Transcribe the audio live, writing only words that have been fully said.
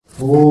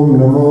Om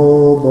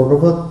Namo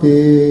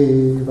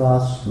Bhagavate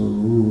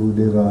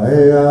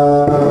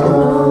Vasudevaya.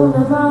 Om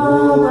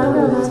Namo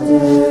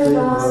Bhagavate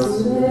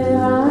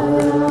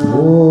Vasudevaya.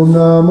 Om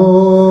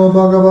Namo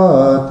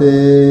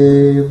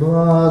Bhagavate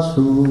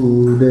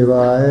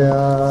Vasudevaya.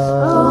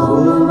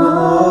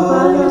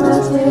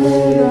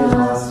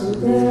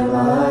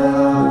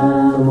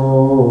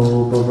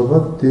 Namo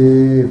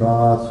Bhagavate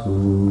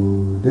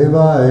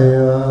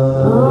Vasudevaya.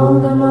 Om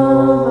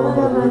Namo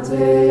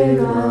Bhagavate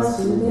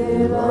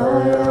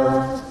Vasudevaya.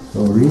 So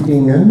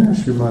reading in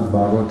Srimad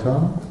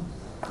Bhagavatam,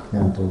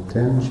 Canto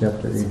 10,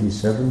 Chapter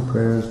 87,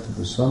 Prayers to the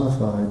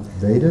Personified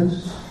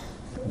Vedas.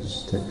 This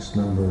is text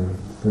number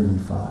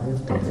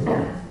 35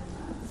 today.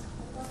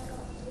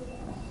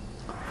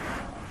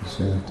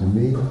 Say after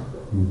me,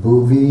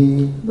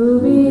 Bhuvi,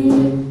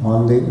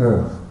 on the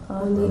earth,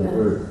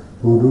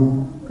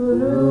 Puru,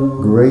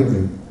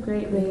 greatly,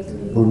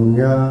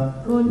 Punya,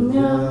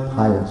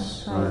 pious,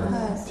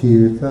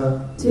 Tirtha,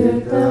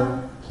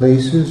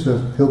 places of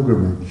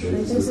pilgrimage,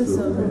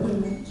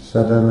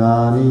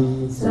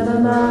 Sadanani,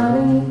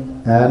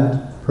 and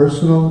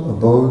personal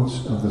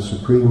abodes of the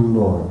Supreme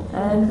Lord.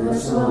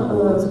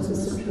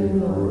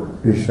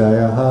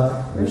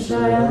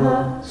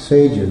 Rishayaha,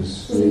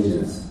 sages,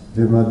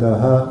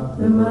 Vimadaha,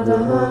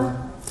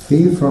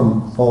 free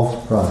from false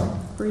pride.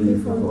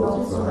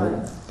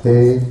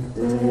 Te,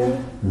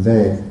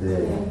 they,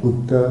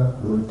 Utta,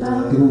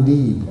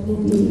 indeed,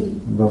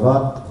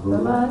 Bhavat,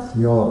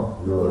 your,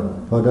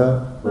 Pada,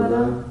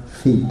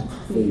 feet,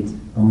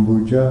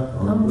 Ambuja,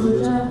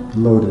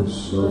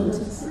 lotus,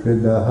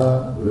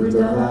 Hridaha,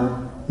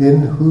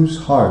 in whose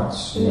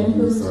hearts,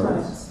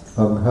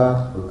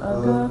 Agha,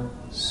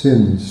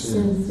 sins,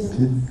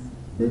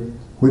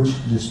 which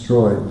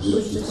destroys,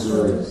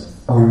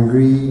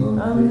 Angri,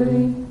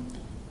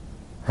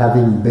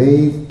 having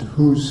bathed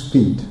whose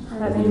feet,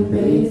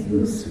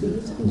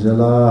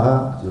 Jalaha,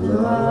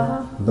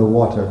 the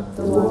water,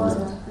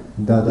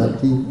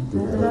 Dadati,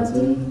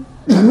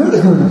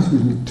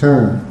 excuse me,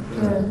 turn,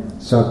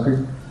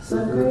 Sakrit,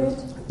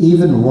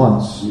 even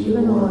once,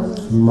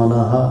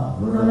 Manaha,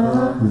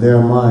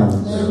 their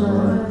minds,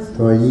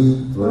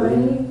 Tvayi,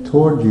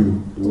 toward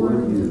you,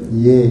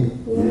 Ye,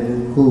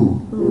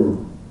 who,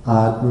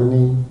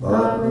 Atmani,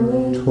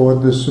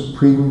 toward the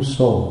Supreme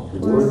Soul,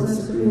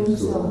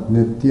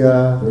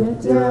 Nitya,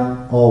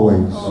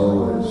 always,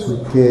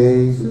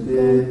 Sukhe,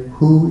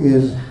 who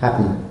is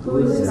happy,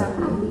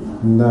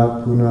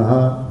 Na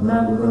Punaha,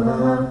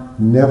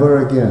 never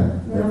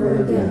again,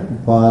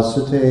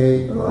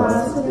 Upasate,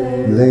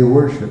 they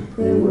worship,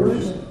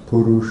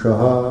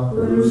 Purushaha,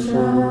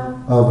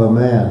 of a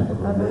man,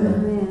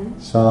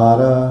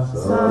 Sara,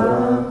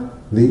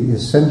 the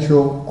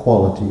essential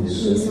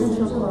qualities,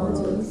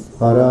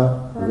 Para,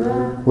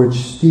 which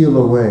steal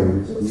away,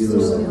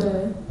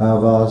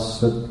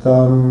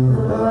 Avasatam,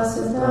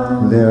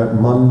 their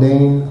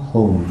mundane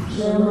homes.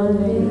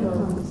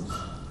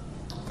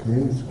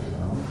 Okay, so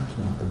now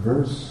the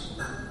verse.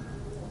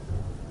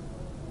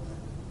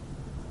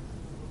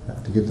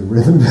 Have to get the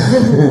rhythm.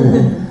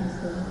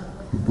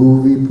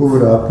 Bhuvi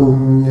pura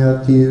punya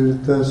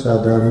tirtha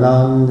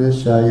sadhanam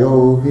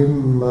vishayogim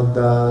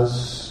madas.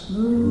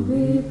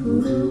 Bhuvi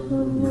pura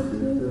punya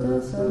tirtha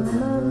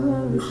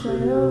sadhanam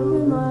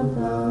vishayogim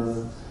madas.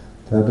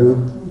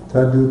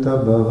 Taduta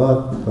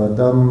bhavat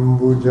padam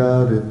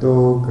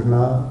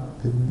bujaritogna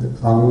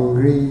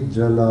angri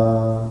jala.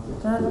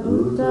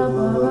 Taduta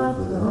bhavat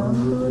padam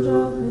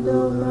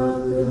bujaritogna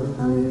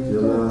angri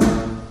jala.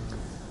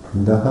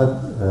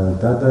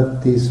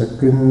 Dadati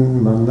sakrin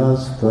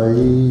manas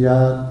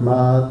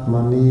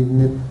tvayatmatmani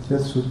nitya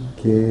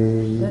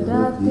sukhe.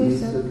 Dadati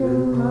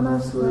sakrin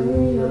manas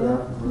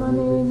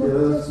tvayatmani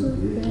nitya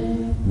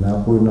sukhe.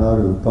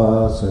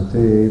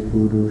 Napunarupasate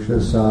purusha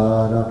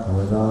sara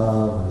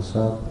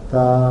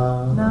paravasata.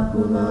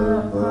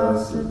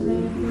 Napunarupasate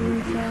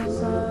purusha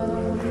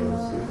sara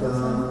paravasata.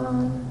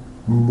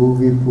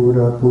 Bhuvi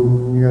pura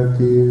punya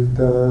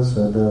tirtha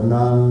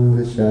sadanam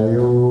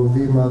vishayo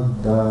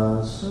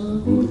vimaddas.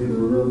 Bhuvi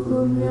pura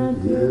punya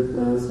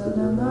tirtha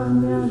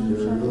sadanam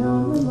vishayo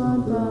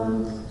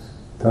vimaddas.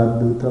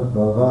 Taduta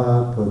bhava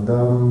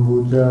padam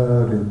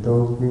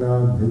bujaritogna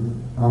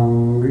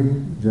angri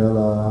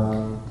jala.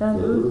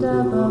 Taduta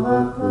bhava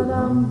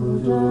padam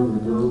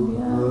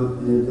bujaritogna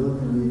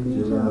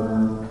jala.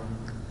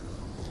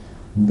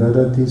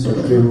 Dadati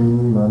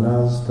sakrim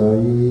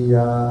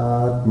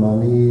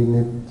manastayatmani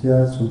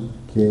nitya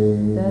sukhe.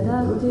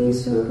 Dadati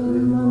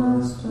sakrim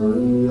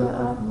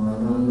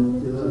manastayatmani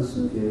nitya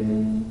sukhe.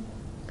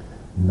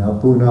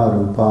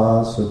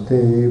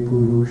 Napunarupasate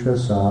purusha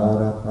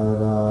sara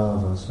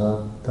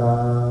paravasata.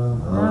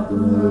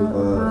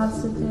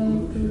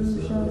 Napunarupasate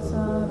purusha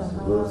sara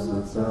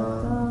paravasata.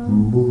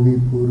 Bhuvi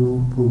puru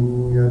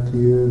punya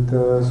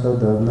tirtha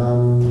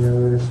sadanam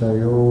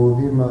yarshayo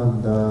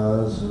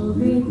vimaddas.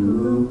 Bhuvi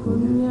puru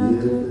punya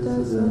tirtha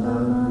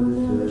sadanam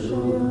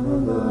yarshayo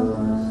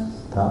vimaddas.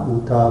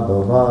 Ta'uta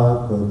bhavat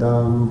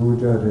padam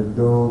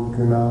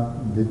bujaridogna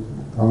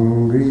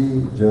angri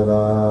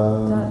jala.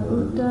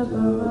 Ta'uta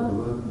bhavat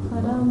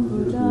padam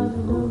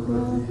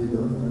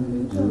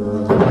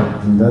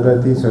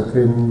Dadati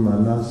sakrin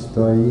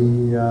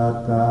manastai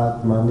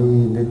atmani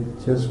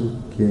nitya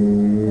sukhe.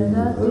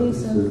 Dadati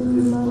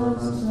sakrim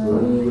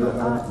manastvaya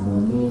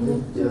atmani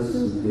nitya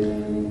sukhe.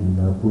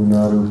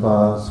 Napunarupa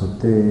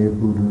sate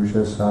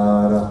purusha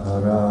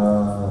sarahara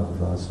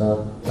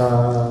vasatta.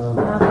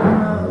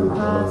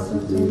 Napunarupa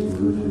sate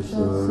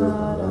purusha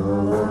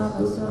sarahara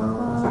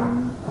vasatta.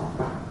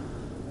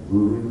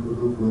 Bhuvi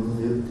Guru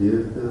Punya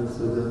Tirtha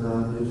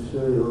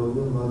Sadananyusha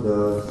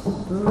Yogamadas.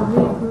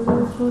 Bhuvi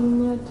Guru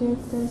Punya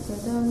Tirtha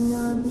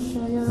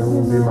Sadananyusha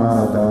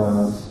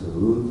Yogamadas.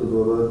 Saruta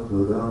Bhavat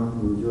Padam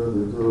Puja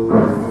Vito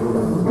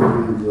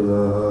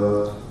Vijala.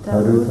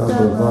 Taruta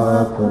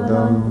Bhavat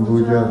Padam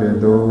Puja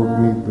Vedo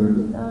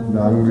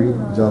Nangri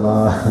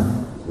Jala.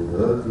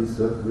 Dadati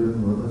Sakrim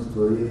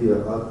Manastvaya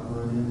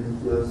Atmani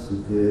Nitya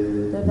Sukhe.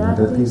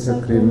 Dadati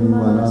sakrim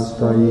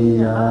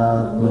manastai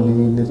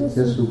atmani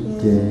nitya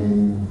sukhe.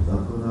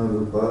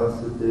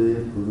 Napunarupasate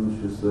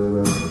Purusha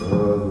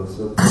Sarahara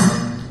Vasatta.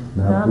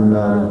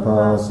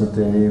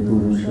 Napunarupasate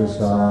purusha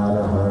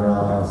sarahara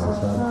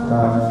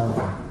vasatta.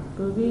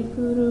 Bhuvi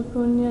Guru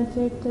Punya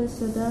Tirtha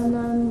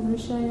Sadanan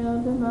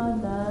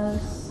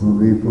Vishayogamadas.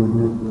 Bhuvi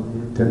punya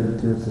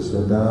tirtha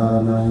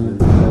sadanam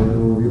vishaya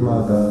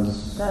vimadas.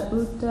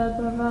 Taruta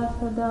Bhavat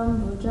Padam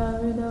Puja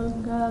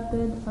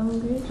Vidogabid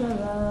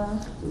Angrijala.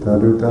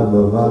 Taruta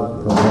bhavat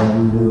padam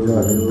puja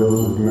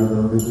hidogna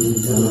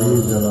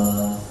vidijala.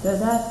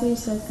 Dadati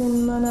Sakrim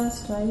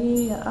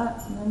Manastvaya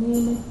Atmani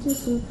Nitya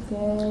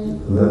Sukhe.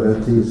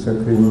 Dadati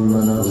sakrim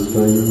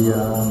manastai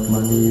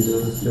atmani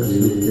nitya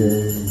sukhe.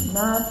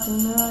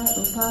 Napunai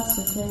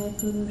Upasate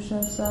Purusha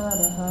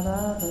Sarahara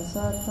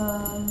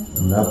Vasatam.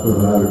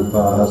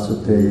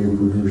 Napunarupasate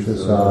purusha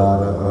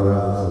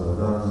sarahara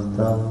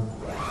vasatta.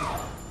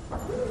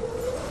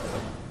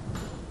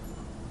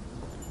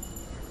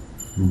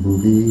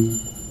 Bhuvi,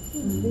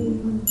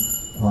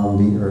 on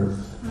the earth.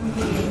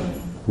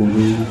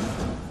 Puru,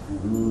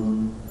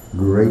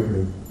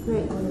 greatly.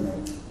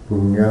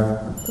 Punya,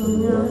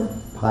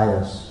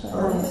 pious.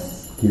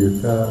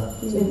 Tirtha,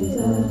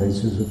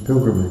 places of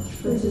pilgrimage.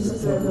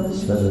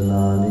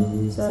 Sadanani,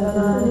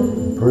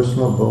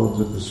 personal abodes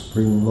of the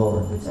Supreme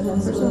Lord.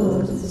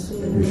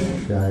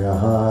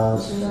 Vishayaha,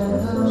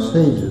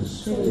 sages.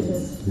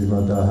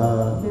 Vimadaha,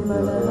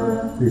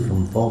 free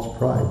from false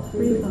pride.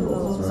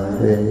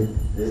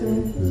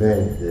 They,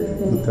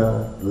 uta,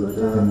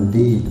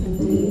 indeed,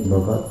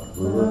 bhavat,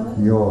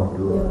 your,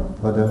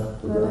 pada,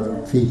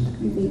 feet,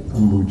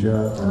 ambuja,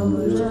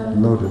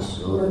 lotus,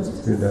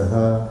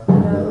 hridaha,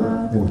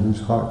 in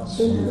whose hearts,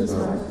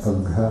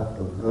 agha,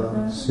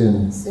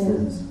 sin,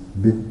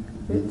 bit,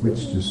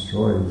 which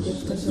destroys,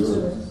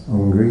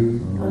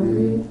 angri,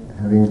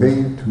 having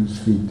bathed whose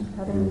feet,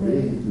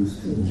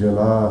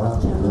 jala,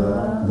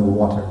 the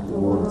water,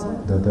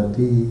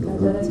 dadati,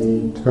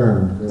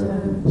 turned,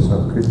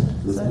 sakrit,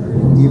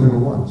 even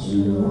once,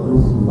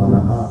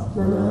 manaha,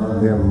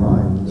 their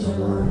minds,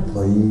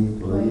 tvayi,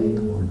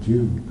 toward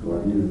you,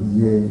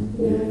 ye,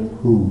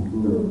 who,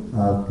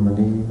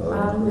 atmani,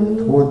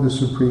 toward the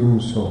Supreme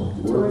Soul,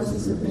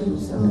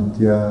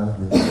 nitya,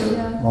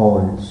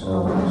 always,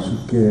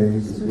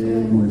 sukhe,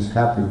 who is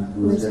happy,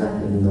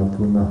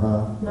 napunaha,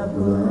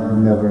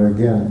 never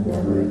again,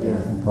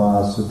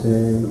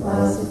 upasate,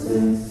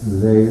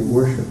 they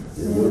worship,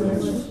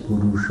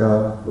 purusha,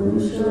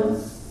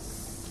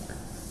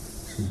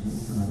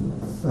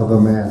 of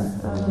a man,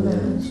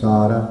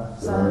 sara,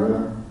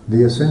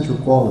 the essential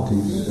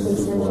qualities,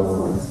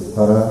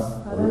 para,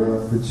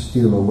 which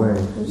steal away,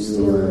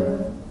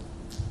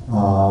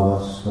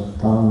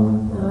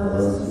 avasatam,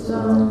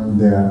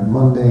 their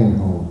mundane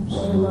homes.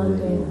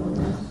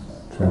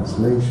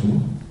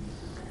 Translation: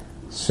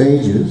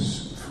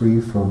 sages, free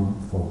from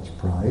false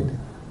pride,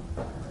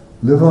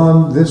 live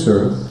on this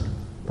earth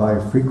by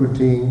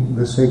frequenting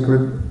the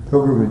sacred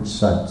pilgrimage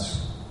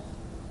sites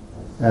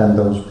and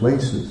those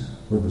places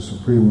where the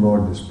Supreme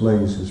Lord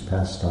displays his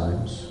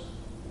pastimes.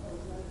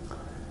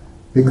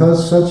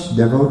 Because such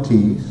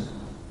devotees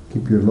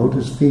keep your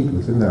lotus feet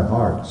within their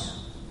hearts,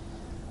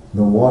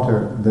 the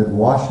water that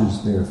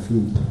washes their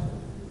feet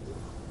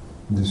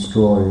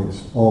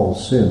destroys all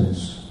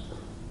sins.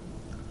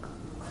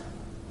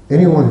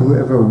 Anyone who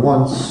ever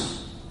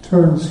once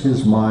turns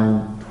his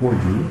mind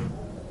toward you,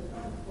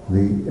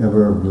 the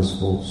ever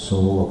blissful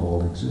soul of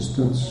all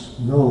existence,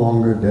 no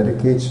longer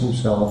dedicates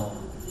himself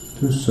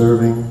to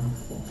serving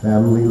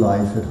family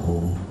life at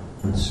home,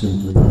 but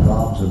simply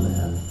robs a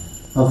man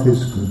of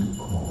his good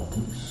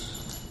qualities.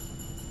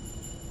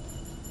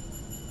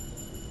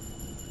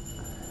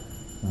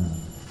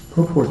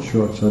 Purport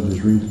short, so I'll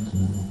just read it.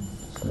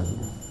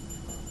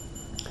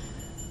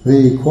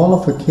 The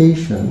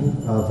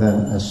qualification of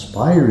an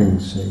aspiring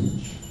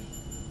sage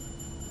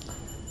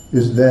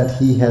is that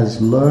he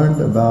has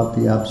learned about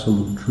the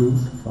absolute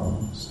truth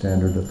from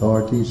standard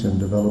authorities and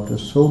developed a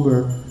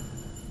sober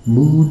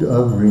mood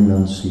of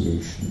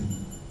renunciation.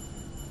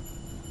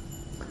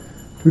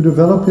 To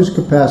develop his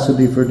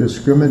capacity for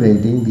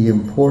discriminating the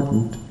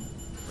important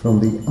from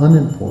the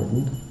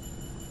unimportant,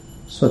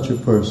 Such a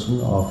person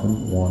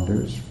often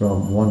wanders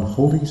from one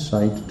holy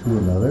site to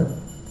another,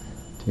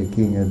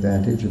 taking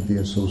advantage of the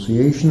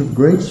association of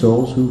great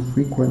souls who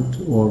frequent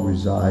or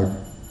reside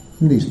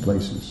in these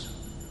places.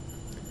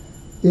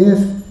 If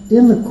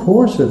in the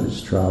course of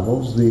his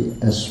travels the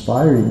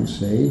aspiring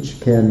sage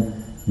can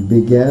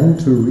begin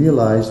to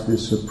realize the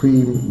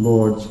Supreme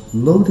Lord's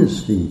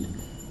lotus feet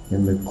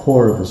in the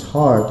core of his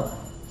heart,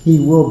 he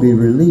will be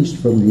released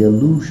from the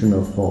illusion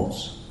of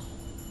false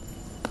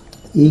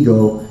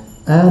ego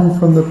and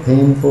from the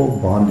painful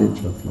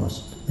bondage of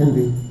lust,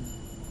 envy,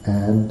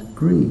 and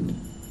greed.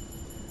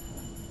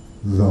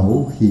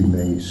 Though he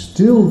may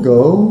still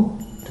go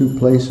to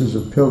places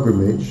of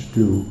pilgrimage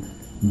to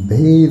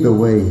bathe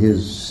away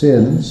his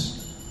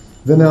sins,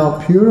 the now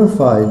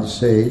purified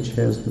sage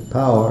has the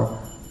power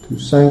to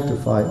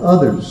sanctify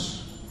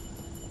others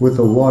with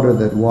the water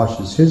that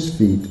washes his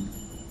feet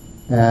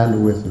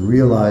and with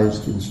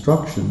realized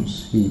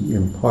instructions he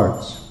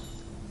imparts.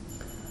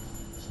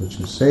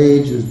 Such a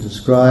sage is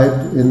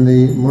described in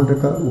the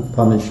Mundaka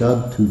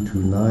Upanishad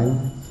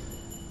 229.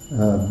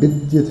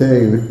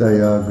 Vidyate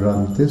hridaya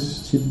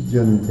grantis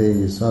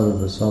chidyante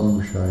sarva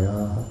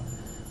samshaya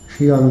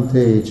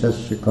shiyante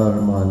chasya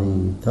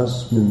karmani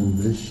tasmin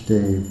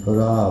drishte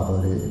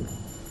paravare.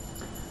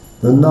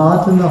 The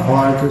knot in the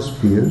heart is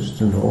pierced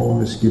and all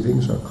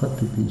misgivings are cut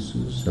to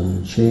pieces,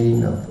 and the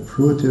chain of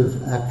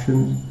fruitive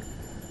action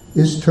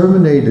is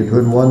terminated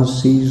when one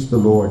sees the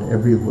Lord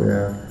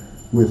everywhere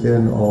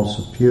within all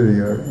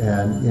superior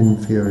and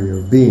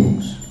inferior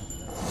beings.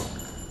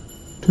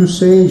 To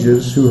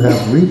sages who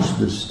have reached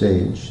this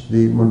stage,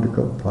 the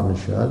Mundaka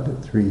Upanishad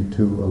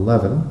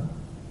 3:2-11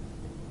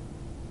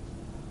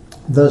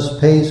 thus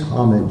pays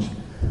homage.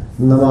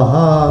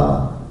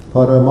 Namaha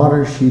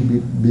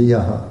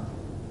Paramarshibhyaha.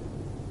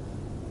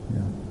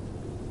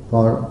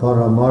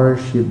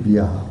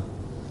 Paramarshibhyaha.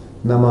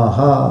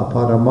 Namaha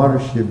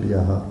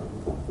Paramarshibhyaha.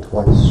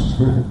 Twice.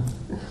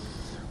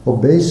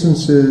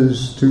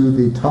 Obeisances to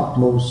the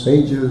topmost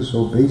sages,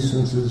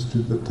 obeisances to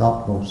the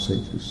topmost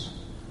sages.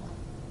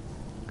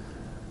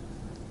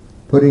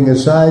 Putting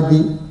aside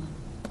the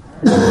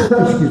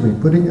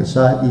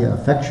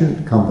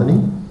affectionate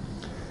company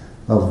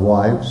of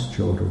wives,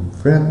 children,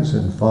 friends,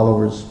 and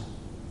followers,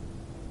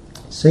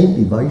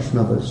 saintly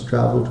Vaishnavas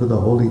travel to the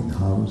holy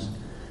dhams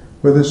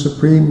where the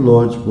Supreme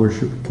Lord's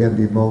worship can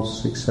be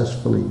most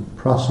successfully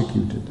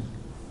prosecuted.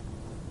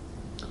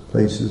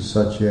 Places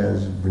such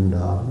as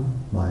Vrindavan,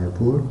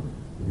 Mayapur,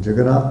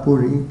 Jagannath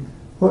Puri,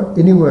 or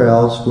anywhere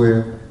else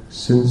where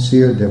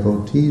sincere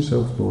devotees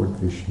of Lord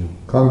Vishnu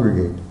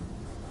congregate.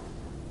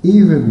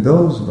 Even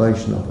those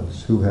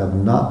Vaishnavas who have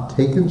not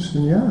taken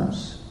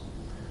sannyas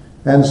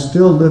and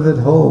still live at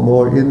home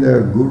or in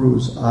their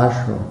guru's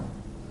ashram,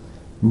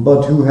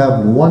 but who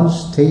have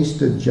once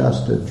tasted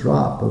just a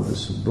drop of the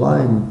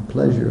sublime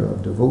pleasure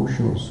of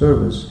devotional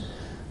service,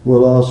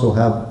 will also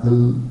have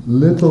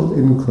little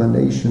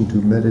inclination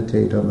to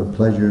meditate on the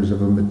pleasures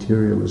of a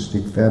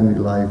materialistic family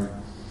life,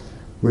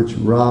 which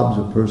robs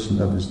a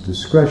person of his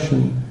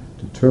discretion,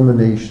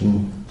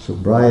 determination,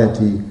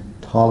 sobriety,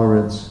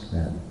 tolerance,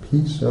 and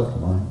peace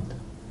of mind.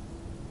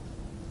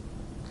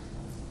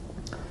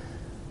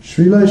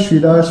 Srila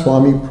Sridhar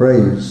Swami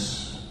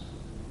prays.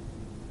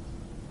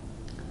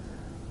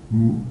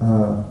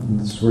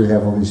 This is where you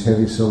have all these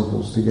heavy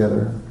syllables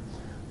together.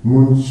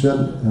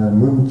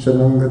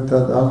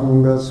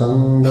 Munchanangatadanga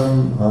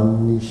sangam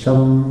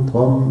anisham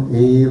tvam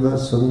eva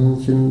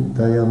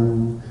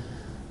sanchintayan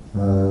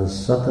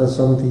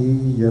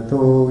satasanti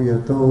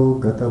yato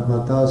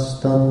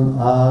gatamatastan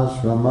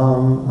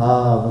ashramam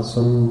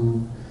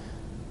avasan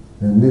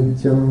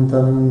nityam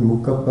tan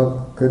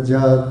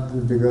mukapakajad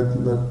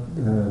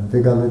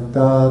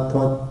vigalita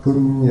tvat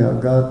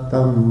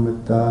punyagatam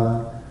mita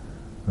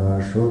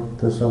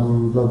shokta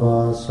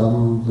samblava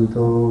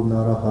sambluto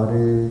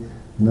narahare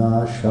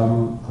Nasham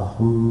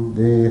aham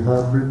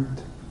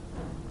dehavrit.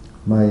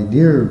 My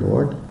dear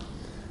Lord,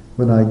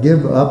 when I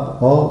give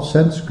up all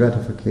sense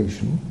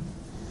gratification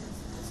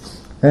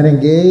and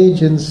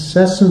engage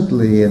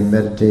incessantly in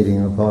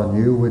meditating upon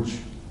you,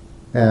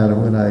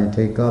 and when I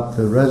take up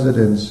the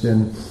residence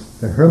in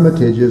the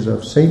hermitages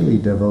of saintly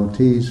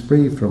devotees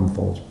free from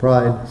false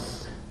pride,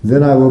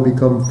 then I will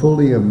become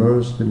fully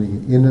immersed in the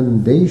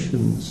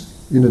inundation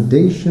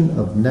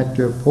of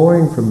nectar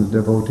pouring from the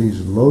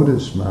devotees'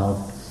 lotus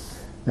mouth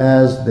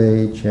as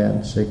they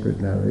chant sacred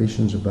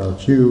narrations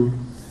about you.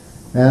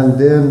 And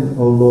then,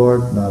 O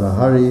Lord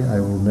Narahari,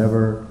 I will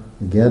never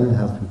again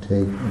have to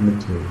take a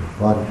material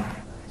body.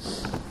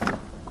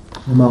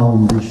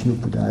 Om Vishnu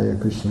Padaya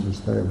Krishna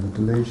Vistaya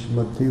Bhutale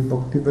Shrimati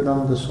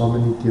Bhaktivedanta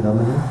Swamini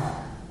Tiramani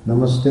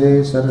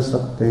Namaste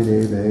Sarasapte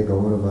Deve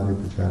Gauravari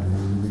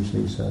Pracharini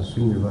Vishesa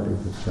Sunyavari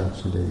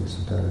Prachachade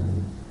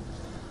Satarani.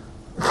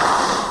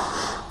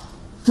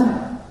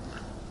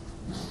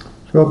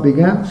 So it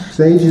began,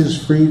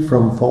 sages freed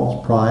from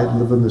false pride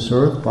live on this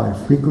earth by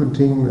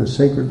frequenting the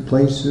sacred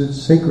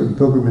places, sacred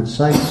pilgrimage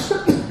sites,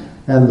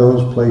 and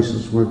those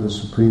places where the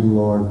Supreme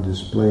Lord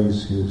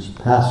displays his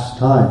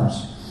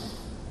pastimes.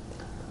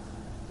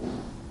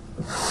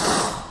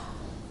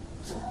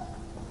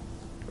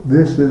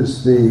 this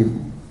is the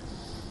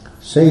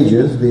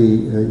sages.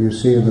 You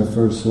see in the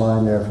first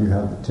line after you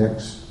have the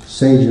text,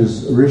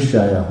 sages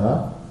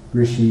rishayaha,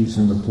 rishis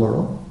in the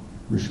plural,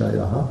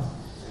 rishayaha,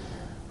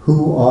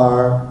 who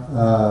are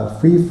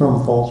free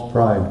from false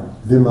pride,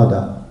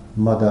 vimada.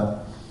 Mada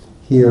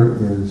here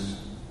is,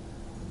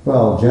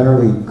 well,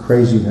 generally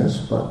craziness,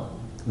 but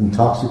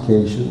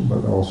intoxication,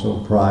 but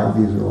also pride.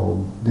 These are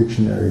all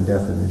dictionary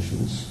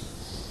definitions.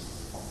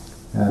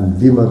 And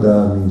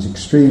vimada means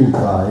extreme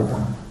pride.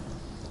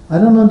 I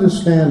don't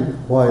understand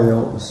why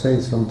they'll say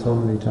so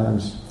many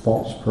times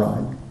false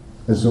pride,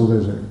 as though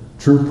there's a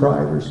true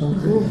pride or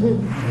something. I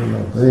don't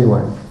know. But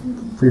anyway,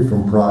 free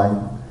from pride,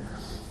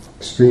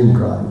 extreme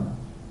pride.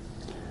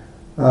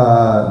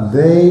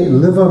 They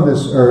live on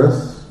this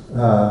earth,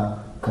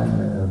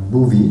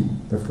 bhuvi,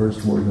 the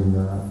first word in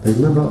the... They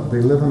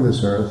live on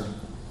this earth,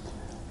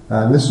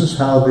 and this is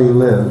how they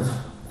live.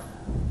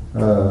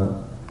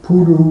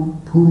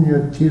 Puru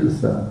punya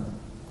tirtha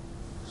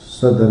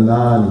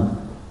sadanani.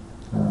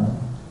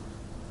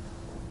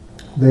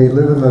 They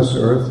live on this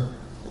earth,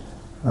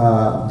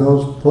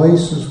 those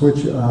places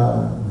which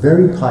are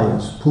very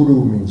pious.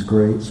 Puru means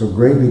great, so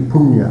greatly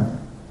punya,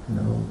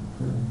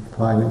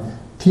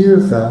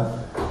 tirtha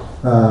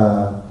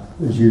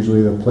is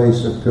usually the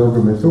place of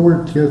pilgrimage. The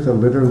word tirtha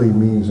literally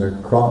means a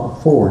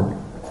ford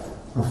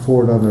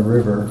on the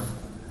river,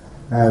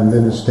 and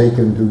then it's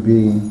taken to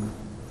be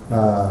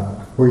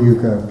where you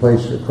can a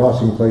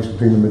crossing place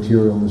between the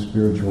material and the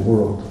spiritual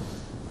world.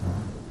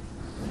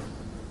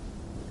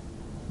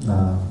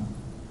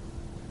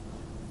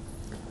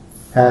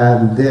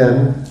 And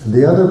then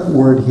the other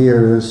word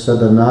here is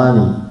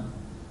sadanani.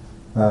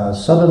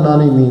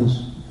 Sadanani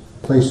means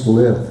place to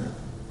live.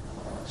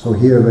 So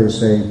here they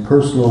say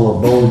personal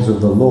abodes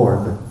of the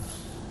Lord.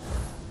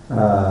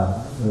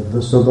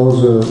 So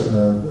those are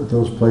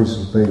those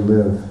places they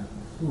live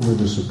with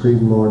the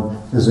Supreme Lord,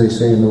 as they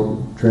say in the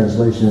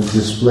translation,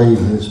 displayed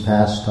his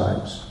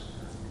pastimes,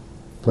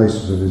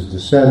 places of his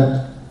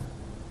descent,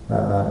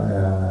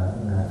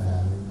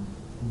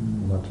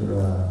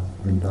 Mathura,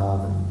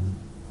 Vrindavan.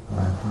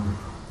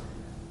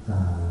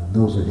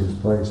 Those are his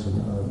places,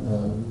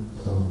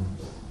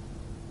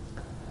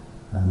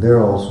 and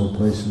they're also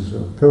places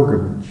of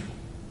pilgrimage.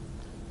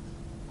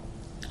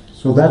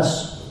 So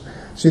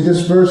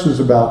this verse is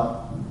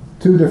about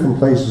two different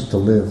places to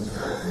live.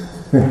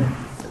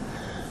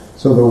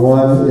 So the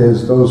one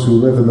is those who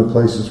live in the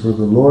places where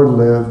the Lord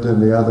lived,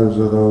 and the others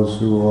are those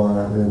who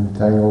are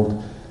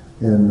entangled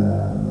in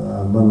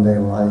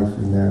mundane life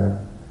in their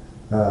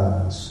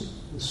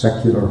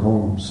secular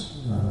homes.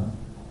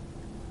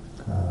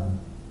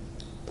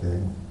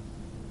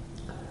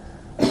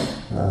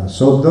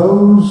 So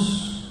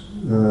those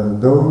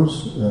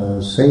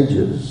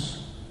sages,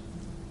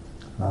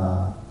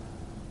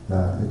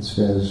 it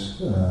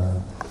says,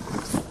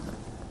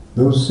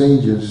 those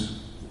sages,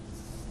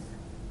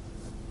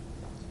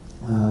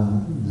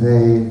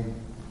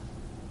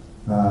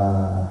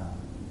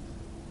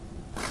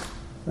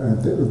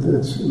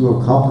 it's a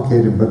little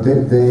complicated, but they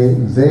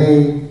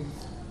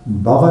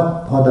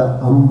bhavat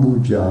pada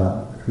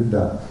ambuja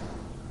hrida,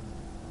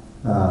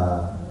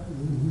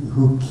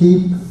 who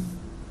keep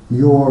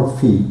your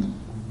feet,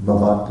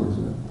 bhavat is a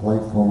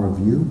polite form of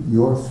you,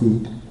 your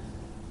feet,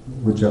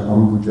 which are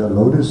ambuja,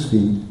 lotus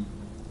feet,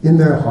 in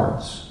their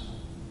hearts.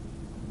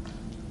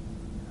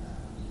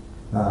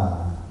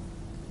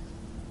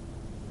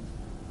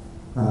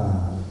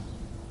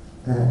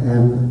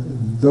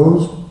 And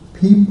those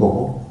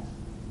people,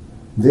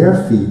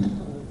 their feet,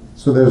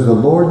 so there's the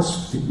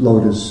Lord's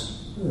lotus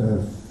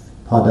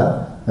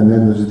pada, and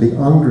then there's the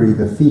angri,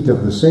 the feet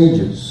of the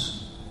sages.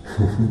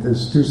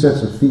 There's two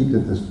sets of feet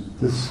in this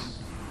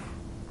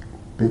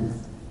big,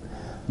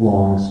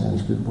 long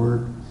Sanskrit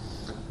word.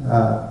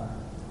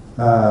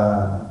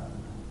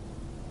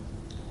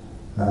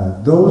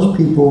 Those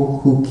people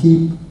who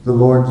keep the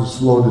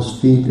Lord's lotus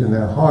feet in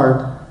their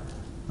heart,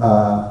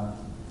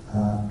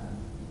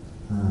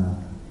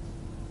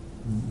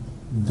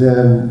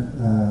 then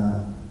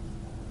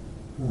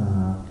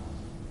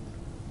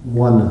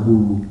one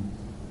who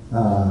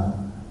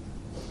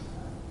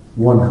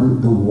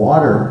the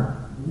water,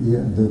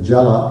 the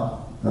jala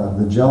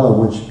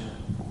which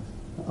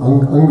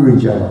angri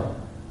jala.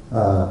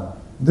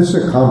 This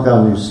is a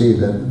compound you see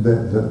that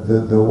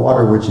the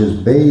water which has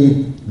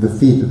bathed the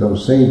feet of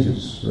those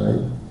sages,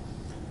 right?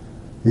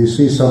 You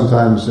see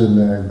sometimes in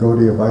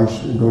Gaudiya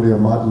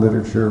Math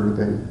literature,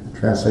 they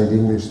translate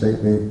English,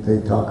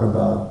 they talk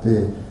about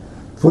the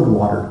foot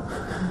water,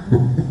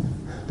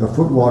 the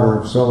foot water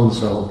of so and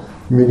so,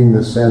 meaning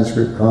the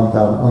Sanskrit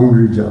compound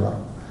angri jala,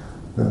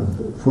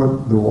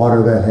 the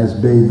water that has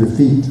bathed the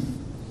feet,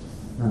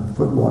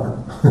 foot water,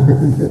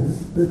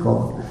 they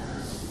call it.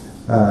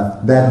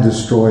 That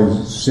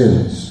destroys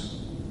sins.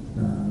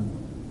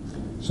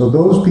 So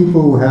those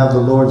people who have the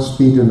Lord's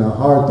feet in their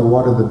heart, the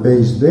water that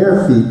bathes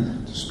their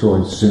feet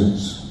destroys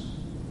sins.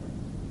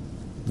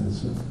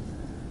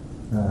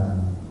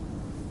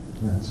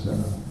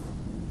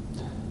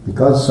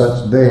 because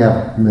such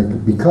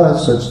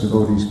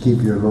devotees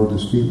keep your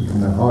lotus feet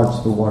within their hearts,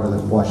 the water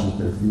that washes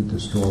their feet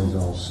destroys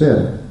all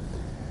sin.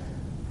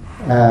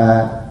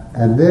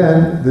 And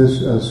then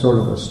this sort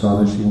of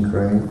astonishing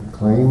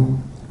claim.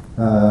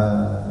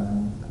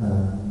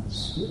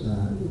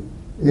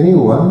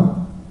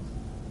 Anyone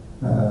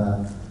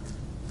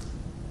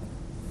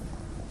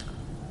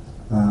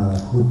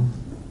who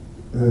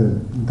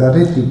that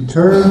it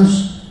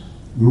turns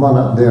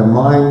their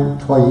mind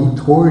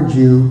towards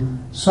you,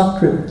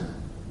 sakrit,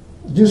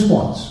 just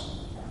once,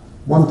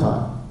 one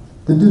time.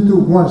 They do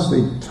it once.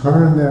 They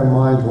turn their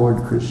mind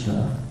toward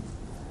Krishna,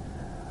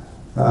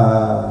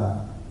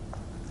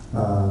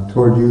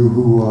 toward you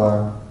who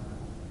are.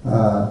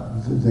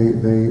 They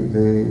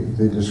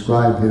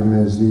describe him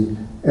as the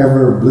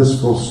ever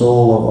blissful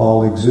soul of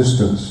all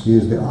existence. He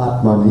is the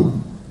Atmani.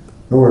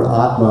 The word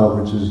Atma,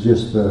 which is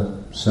just the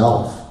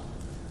self.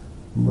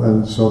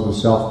 And so the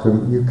self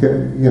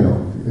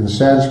in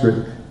Sanskrit,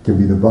 it can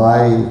be the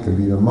body, it can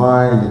be the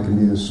mind, it can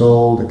be the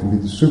soul, it can be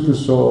the super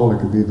soul, it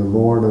can be the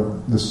Lord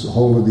of the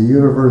whole of the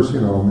universe,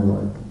 it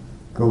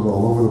goes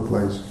all over the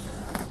place.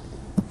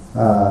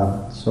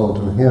 So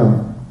to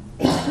him,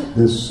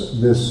 this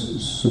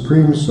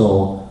supreme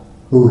soul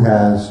who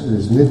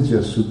is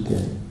Nitya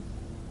Sukhe,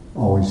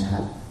 always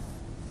happy.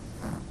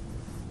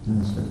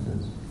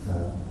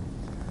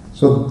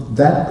 So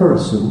that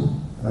person,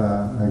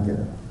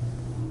 again,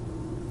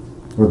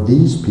 or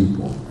these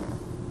people,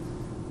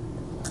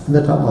 and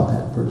they're talking about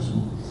that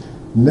person,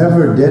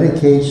 never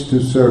dedicates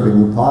to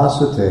serving.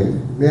 Upasate,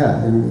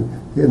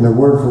 in the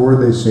word for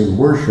word they say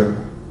worship,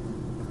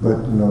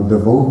 but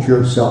devote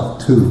yourself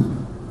to.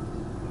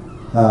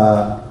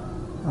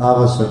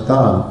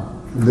 Avasatan,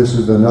 this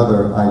is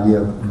another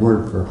idea of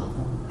word for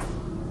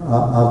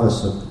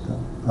avasata.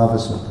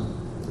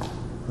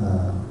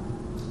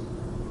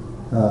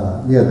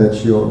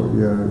 That's your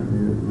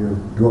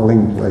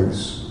dwelling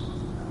place.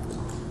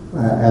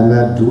 And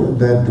that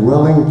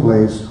dwelling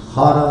place,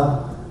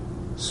 hara,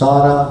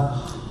 sara,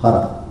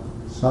 hara.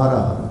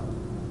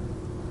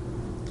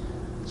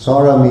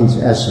 Sara means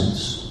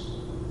essence,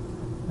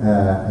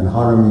 and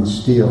hara means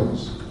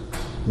steals.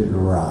 It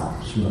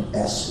robs your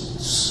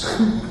essence.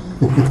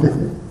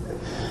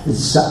 It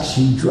sucks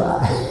you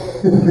dry.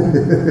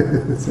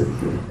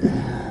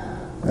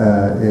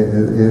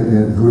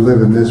 Who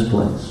live in this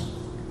place.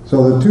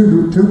 So the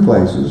two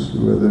places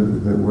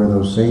where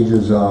those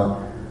sages are,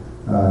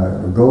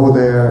 go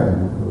there,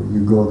 and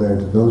you go there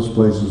to those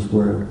places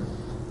where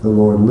the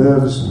Lord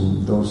lives,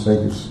 and those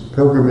sacred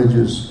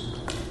pilgrimages,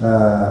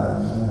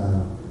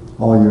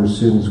 all your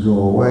sins go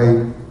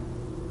away.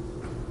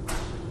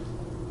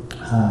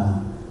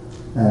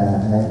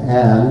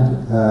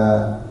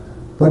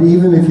 But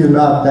even if you're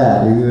not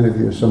that, even if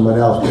you're someone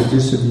else, but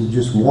just if you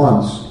just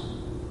once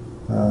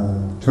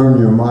turn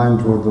your mind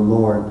toward the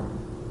Lord,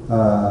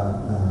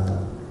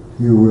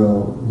 you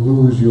will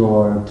lose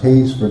your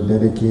taste for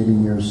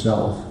dedicating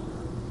yourself.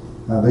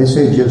 They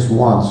say just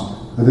once.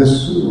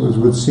 This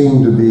would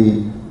seem to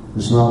be,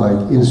 it's not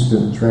like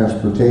instant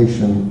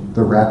transportation,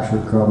 the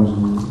rapture comes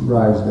and you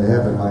rise to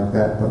heaven like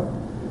that,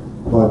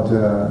 but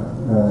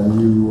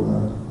you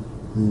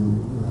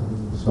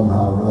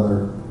somehow or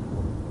other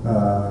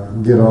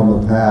get on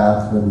the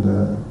path and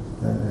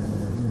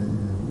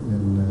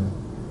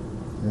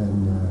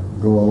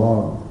go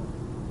along.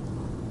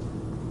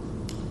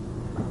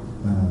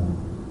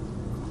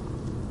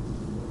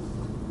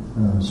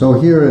 So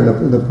here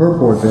in the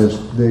purport,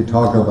 they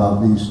talk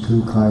about these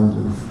two kinds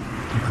of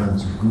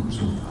groups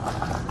of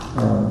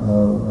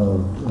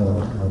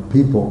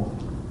people.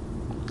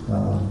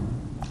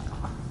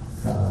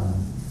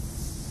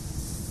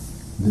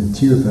 The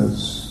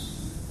Tirthas.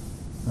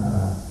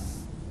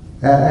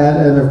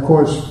 And of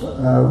course,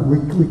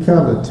 we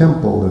count a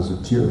temple as a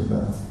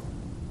Tirtha.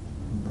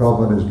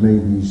 Prabhupada has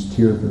made these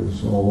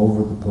Tirthas all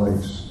over the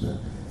place, the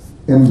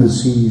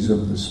embassies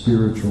of the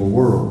spiritual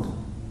world,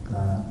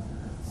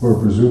 where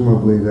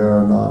presumably there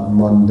are not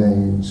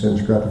mundane,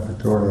 sense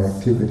gratificatory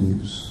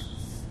activities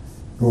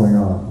going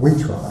on. We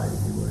try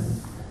anyway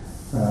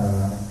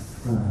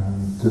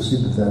to see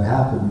that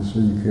happens, so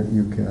you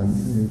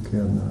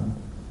can.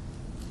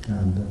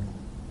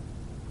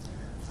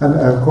 And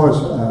of course,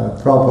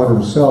 Prabhupada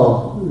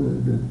himself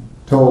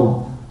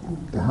told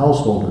the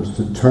householders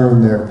to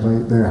turn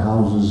their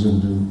houses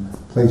into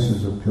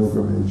places of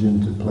pilgrimage,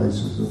 into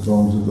places of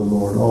zones of the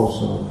Lord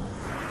also.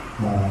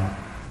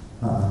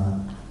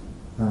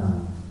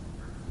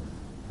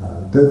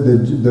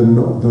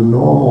 The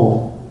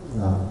normal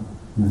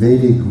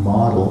Vedic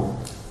model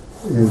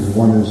is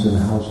one is in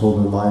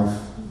householder life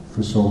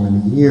for so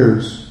many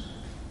years,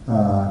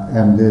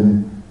 and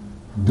then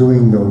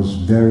doing those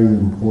very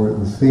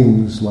important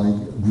things like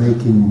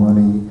making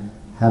money,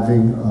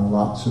 having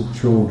lots of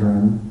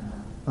children,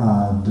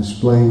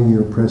 displaying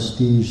your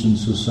prestige in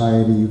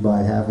society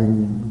by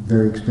having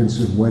very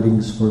expensive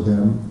weddings for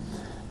them,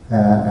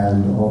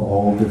 and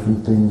all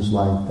different things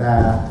like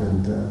that,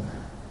 and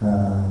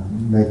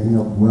making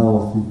up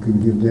wealth you can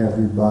give to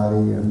everybody,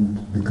 and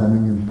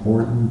becoming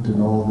important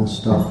and all this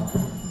stuff.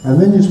 And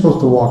then you're supposed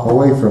to walk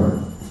away from it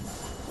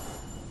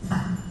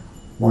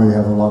while you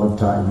have a lot of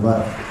time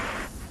left.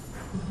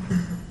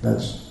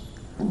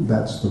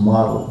 That's the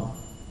model.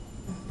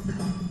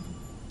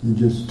 You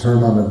just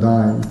turn on a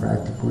dime,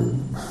 practically,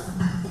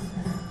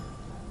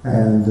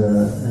 and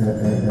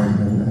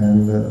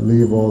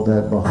leave all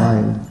that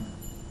behind.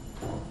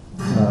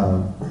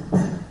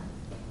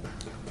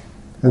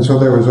 And so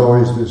there was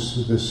always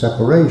this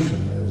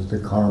separation. There's the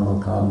karma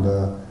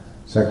kanda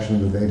section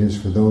of the Vedas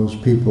for those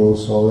people,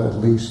 so at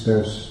least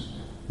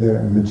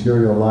their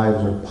material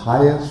lives are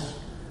pious,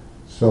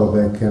 so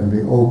they can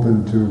be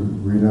open to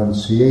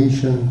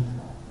renunciation,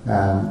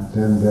 and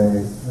then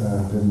they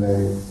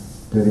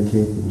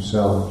dedicate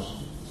themselves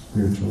to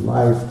spiritual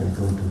life. They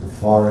go to the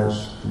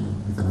forest,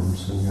 and become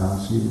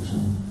sannyasis,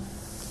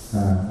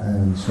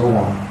 and so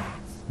on,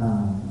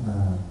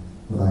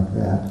 like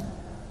that.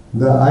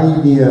 The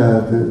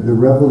idea, the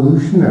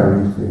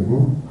revolutionary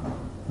thing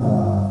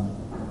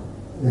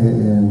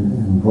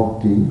in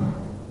bhakti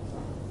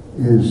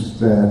is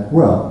that,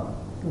 well,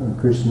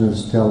 Krishna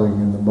is telling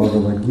in the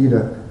Bhagavad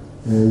Gita,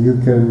 you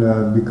can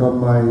become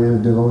my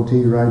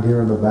devotee right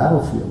here on the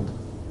battlefield.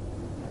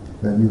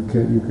 That you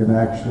can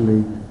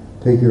actually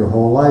take your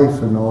whole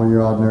life and all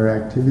your ordinary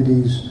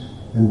activities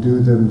and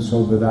do them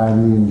so that I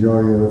may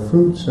enjoy the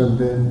fruits, and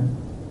then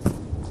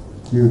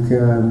you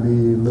can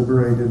be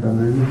liberated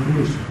under any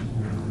condition.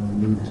 You don't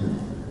need to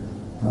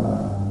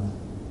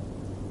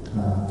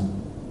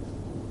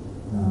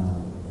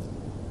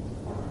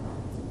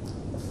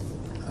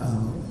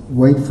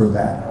wait for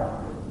that.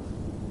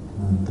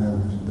 And,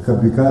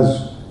 because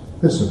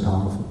it's a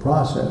powerful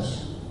process.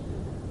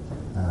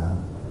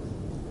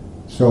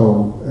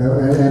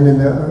 And in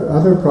the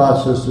other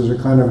process, there's a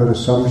kind of an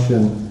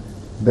assumption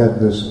that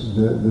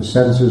the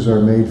senses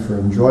are made for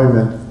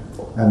enjoyment,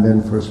 and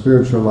then for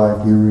spiritual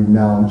life you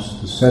renounce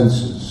the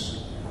senses.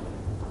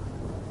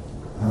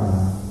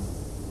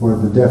 Where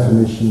the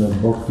definition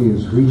of bhakti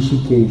is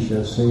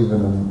rishikesha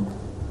sevanam,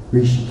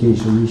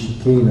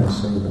 rishikena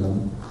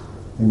sevanam,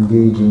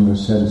 engaging the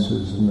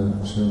senses in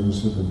the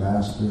service of the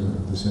master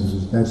of the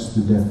senses. That's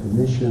the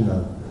definition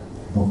of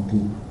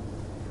bhakti.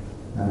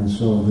 And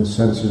so the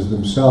senses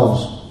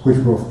themselves, which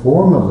were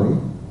hopefully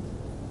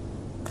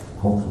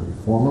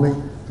formally,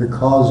 the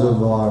cause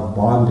of our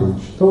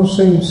bondage, those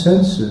same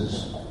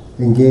senses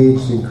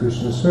engaged in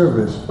Krishna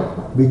service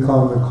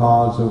become the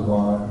cause of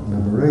our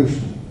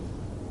liberation.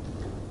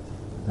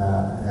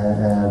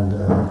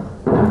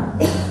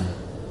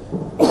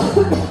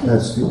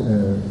 That's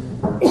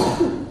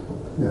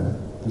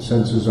the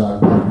senses are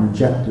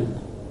rejected,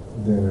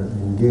 they're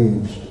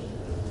engaged.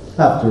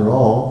 After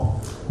all,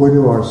 where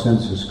do our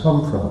senses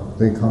come from?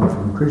 They come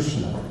from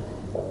Krishna.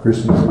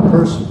 Krishna is a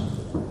person.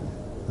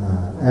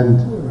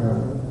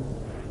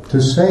 To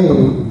say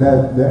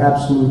that the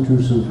Absolute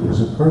Truth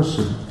is a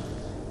person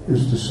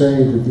is to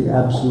say that the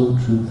Absolute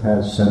Truth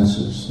has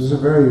senses. This is a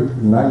very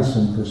nice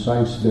and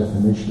precise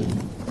definition.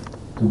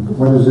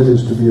 What it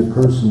is to be a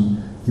person,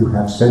 you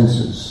have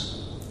senses.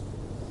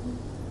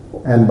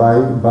 And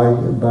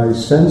by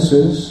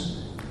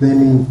senses, they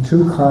mean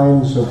two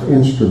kinds of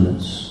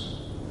instruments.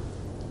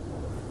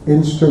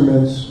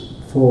 Instruments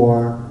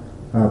for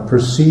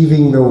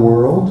perceiving the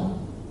world,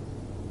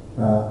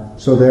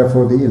 so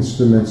therefore the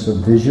instruments of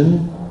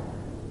vision,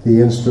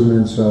 the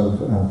instruments of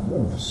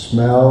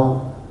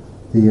smell,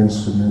 the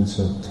instruments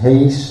of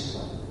taste,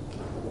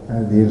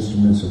 the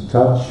instruments of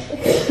touch,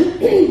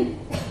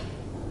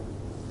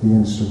 the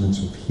instruments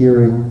of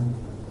hearing.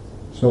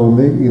 So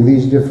in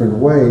these different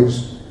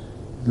ways,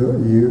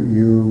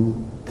 you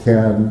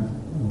can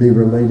be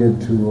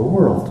related to a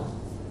world.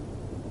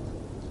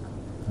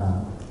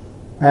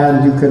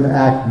 And you can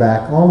act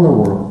back on the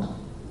world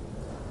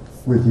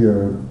with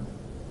your,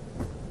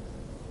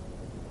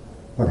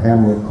 what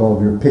Hamlet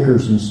called your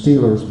pickers and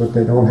stealers, but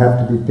they don't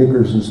have to be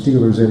pickers and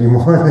stealers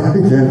anymore.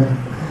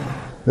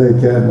 They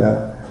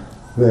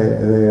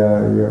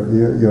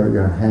are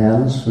your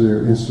hands for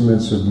your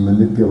instruments of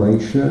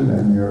manipulation,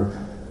 and your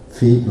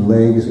feet and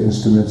legs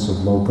instruments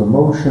of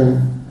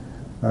locomotion.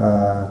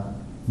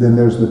 Then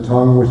there's the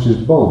tongue, which is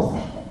both.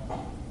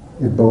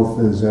 It both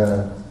is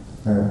a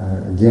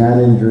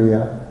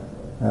Gyanendriya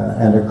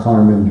and a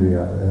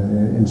Karmendriya,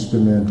 an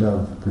instrument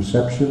of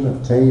perception,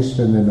 of taste,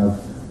 and then of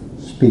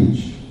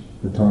speech,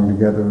 the tongue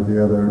together with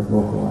the other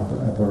vocal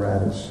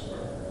apparatus.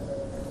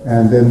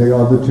 And then the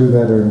other two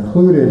that are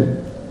included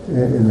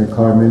in the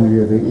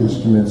Karmendriya, the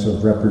instruments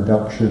of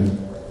reproduction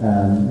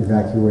and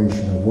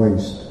evacuation of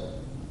waste.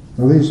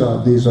 Now these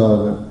are these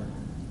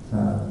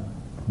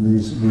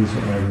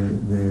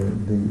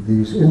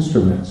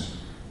instruments.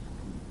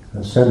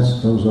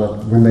 Those are,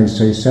 when they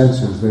say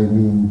senses, they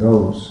mean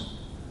those.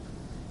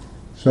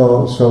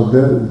 So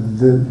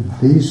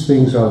these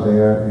things are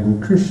there in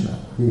Krishna.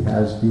 He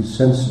has these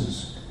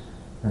senses.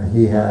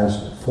 He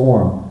has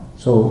form.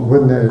 So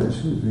when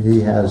he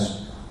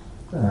has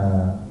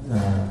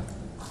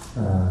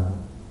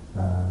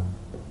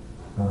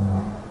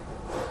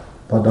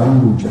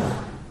padambuja,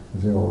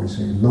 as they always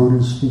say,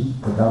 lotus feet,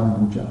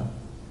 padambuja.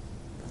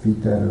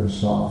 feet that are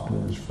soft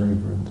or as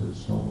fragrant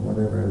as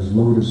whatever, as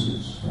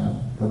lotuses, right?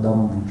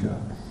 Padambuja.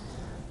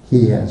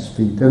 He has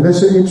feet. And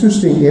there's an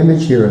interesting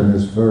image here in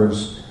this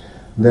verse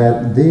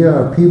that there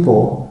are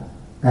people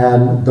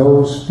and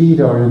those feet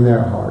are in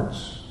their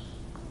hearts.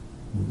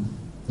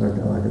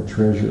 Like a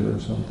treasure or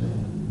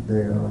something.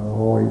 They are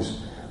always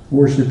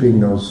worshipping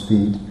those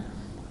feet.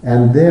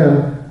 And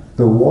then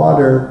the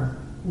water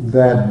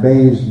that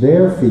bathes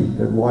their feet,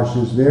 that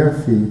washes their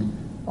feet,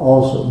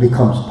 also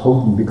becomes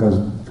potent because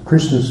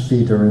Krishna's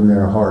feet are in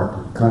their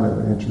heart. Kind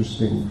of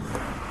interesting.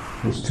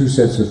 There's two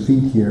sets of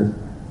feet here.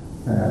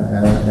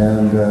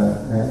 And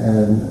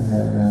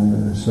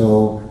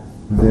so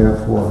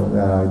therefore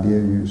that idea,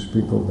 you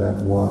sprinkle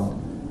that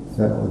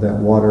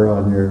water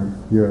on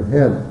your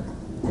head.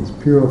 It's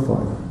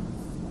purifying.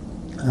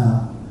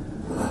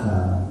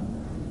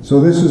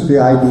 So this is the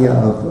idea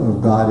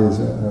of God as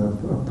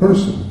a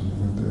person.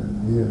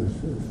 He has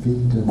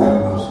feet and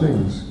those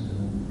things.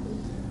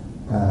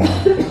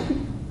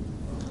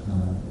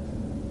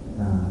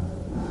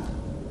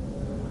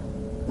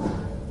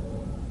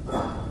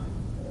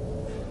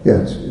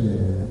 Yes.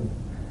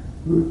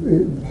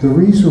 The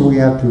reason we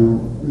have to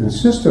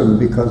insist on it,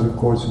 because of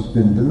course it's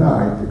been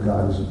denied that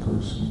God is a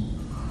person.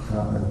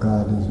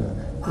 God is an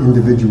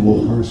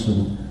individual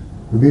person.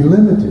 Would be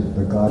limited,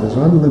 but God is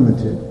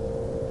unlimited.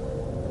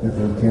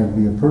 Therefore, it can't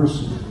be a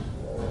person.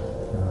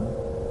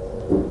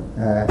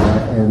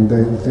 And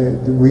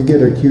we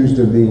get accused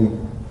of being,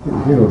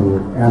 the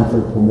word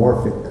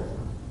anthropomorphic.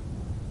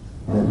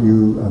 That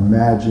you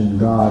imagine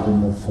God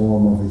in the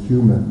form of a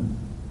human.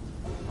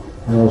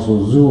 And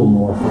also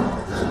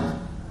zoomorphic,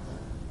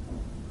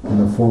 in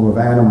the form of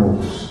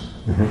animals.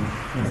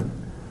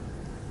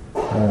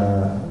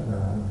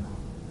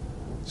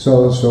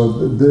 So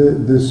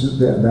this is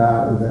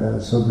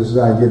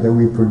the idea that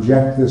we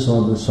project this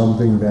onto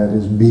something that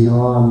is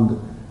beyond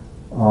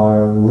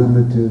our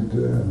limited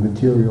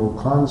material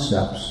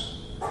concepts,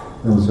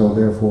 and so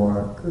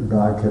therefore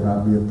God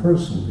cannot be a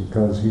person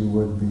because he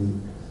would be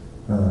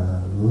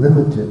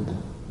limited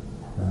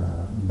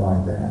by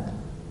that.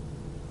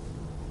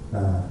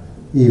 I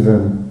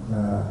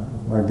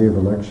gave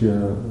a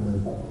lecture,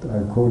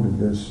 I quoted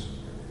this,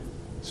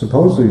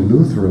 supposedly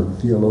Lutheran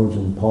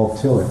theologian Paul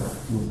Tillich,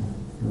 who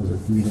was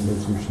at the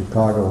University of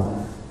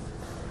Chicago,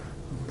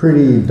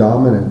 pretty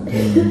dominant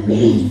in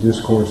religious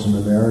discourse in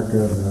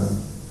America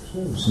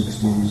in the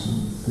 60s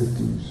and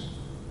 50s.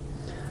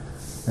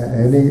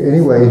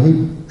 Anyway,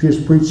 he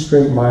just preached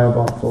straight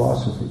Mayavada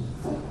philosophy.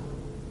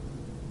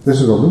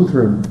 This is a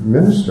Lutheran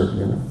minister,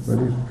 but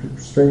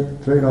he's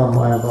straight on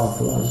Mayavada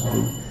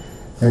philosophy.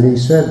 And he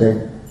said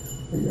that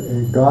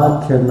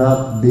God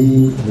cannot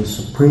be the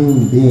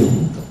supreme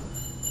being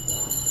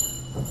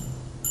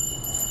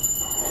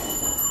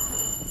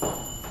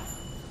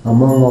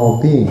among all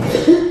beings,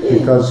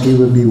 because he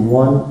would be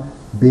one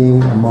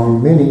being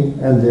among many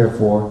and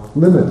therefore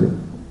limited.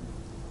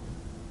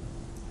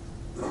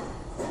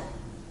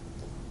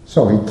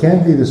 So he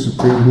can't be the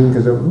supreme being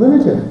because of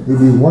limited. He'd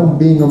be one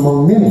being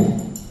among many.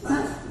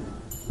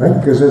 Right?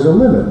 Because there's a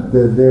limit.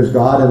 There's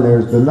God and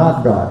there's the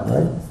not God,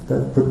 right?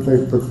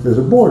 There's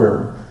a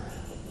border.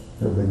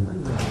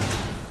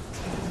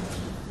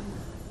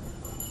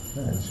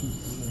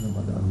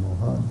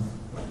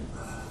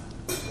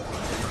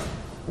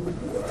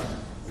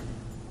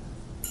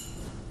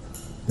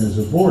 There's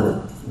a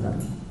border.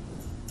 Right?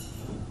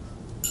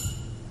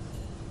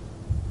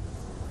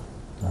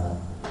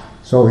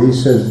 So he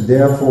says,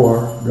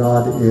 therefore,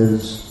 God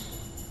is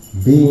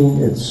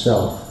being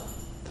itself.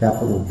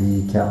 Capital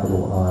B,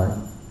 capital I,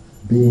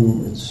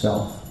 being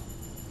itself.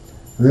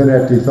 And then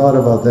after he thought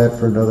about that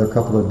for another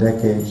couple of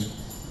decades,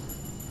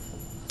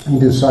 he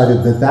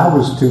decided that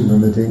was too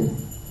limiting,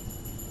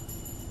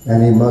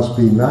 and he must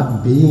be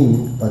not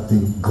being, but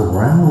the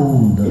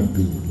ground of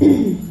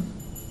being.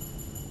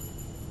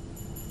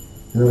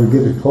 We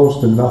get as close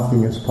to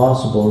nothing as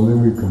possible, and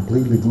then we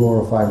completely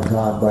glorify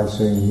God by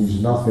saying he's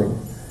nothing.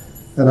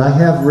 And I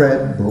have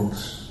read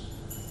books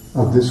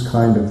of this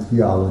kind of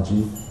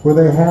theology where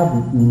they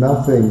have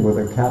nothing with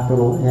a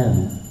capital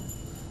N,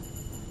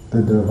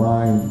 the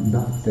divine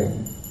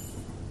nothing.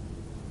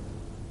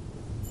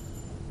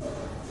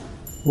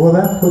 Well,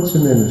 that puts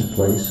him in his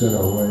place in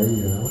a way,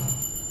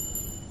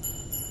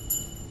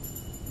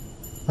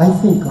 I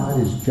think God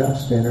is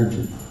just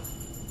energy,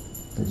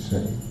 they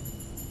say.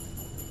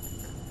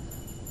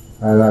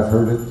 And I've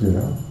heard it,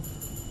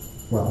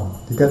 Well,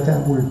 you got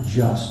that word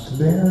just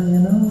there,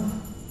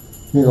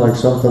 like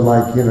something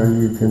like,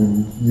 you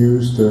can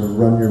use to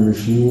run your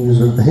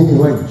machines and things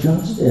like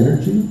just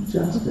energy.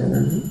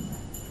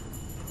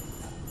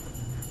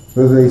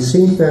 So they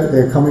think that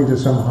they're coming to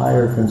some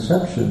higher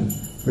conception,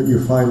 but you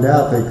find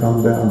out they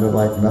come down to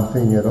like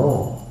nothing at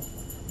all.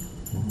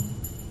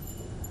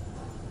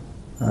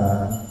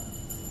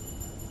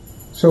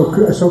 So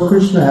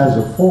Krishna has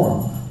a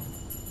form,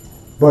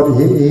 but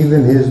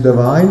even his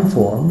divine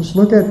forms,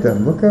 look at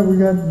them. Look at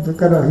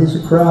he's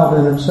a crowd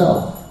in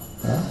himself.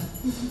 Huh?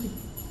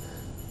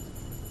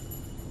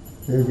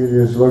 You can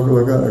just look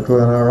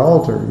on our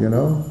altar,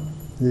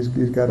 He's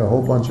got a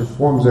whole bunch of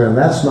forms there, and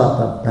that's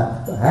not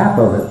the half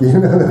of it. You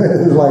know,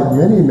 it's like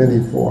many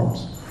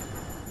forms.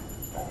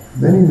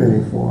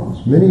 Many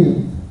forms.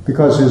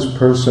 Because his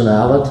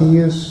personality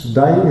is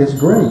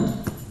great.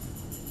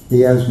 He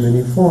has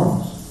many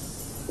forms.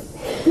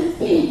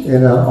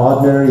 And an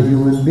ordinary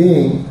human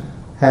being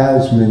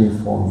has many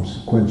forms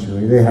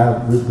sequentially. They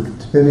have,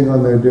 depending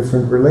on their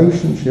different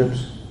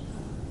relationships.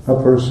 A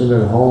person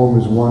at home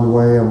is one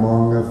way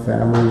among a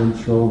family and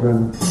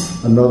children,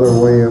 another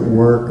way at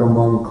work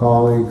among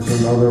colleagues,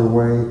 another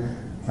way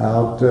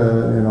out,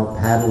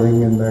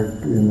 paddling in the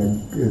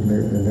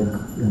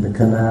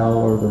canal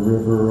or the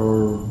river,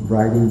 or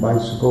riding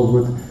bicycles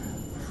with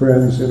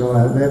friends. They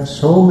have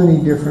so many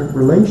different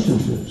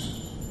relationships,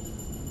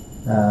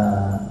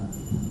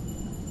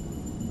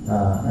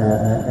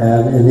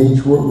 and in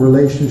each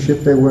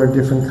relationship they wear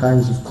different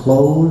kinds of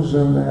clothes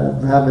and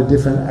have a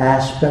different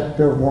aspect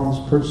of one's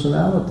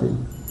personality.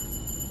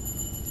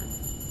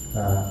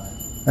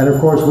 And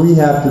of course we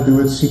have to do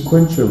it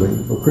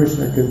sequentially, but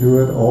Krishna can do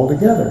it all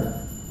together.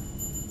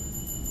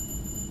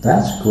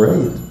 That's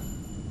great.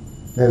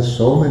 There's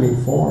so many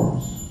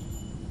forms.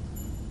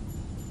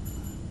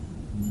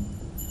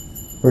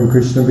 When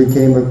Krishna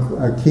became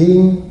a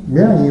king,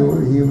 he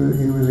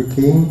was a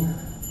king.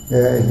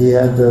 He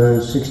had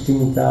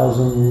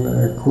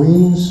 16,000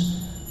 queens,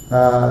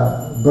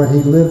 but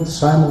he lived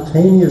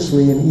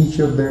simultaneously in each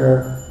of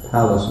their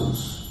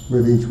palaces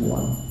with each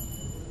one.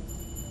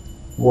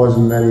 It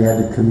wasn't that he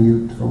had to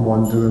commute from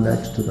one to the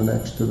next, to the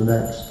next, to the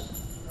next.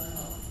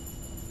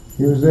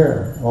 He was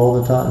there all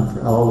the time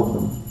for all of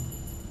them.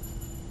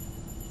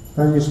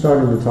 Now you're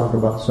starting to talk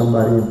about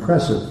somebody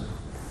impressive.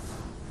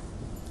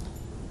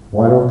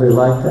 Why don't they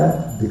like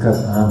that? Because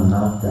I'm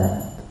not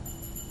that.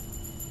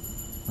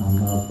 I'm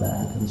not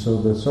that. And so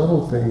the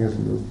subtle thing is,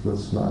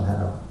 let's not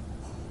have,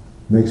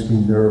 makes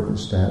me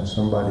nervous to have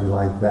somebody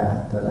like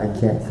that I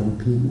can't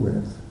compete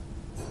with.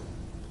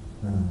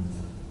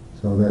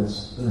 So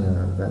that's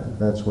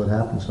what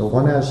happens. So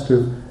one has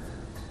to,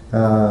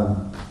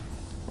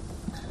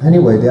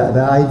 anyway,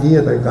 the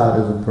idea that God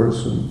is a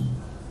person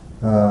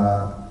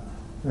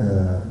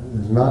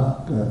is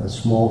not a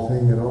small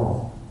thing at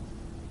all.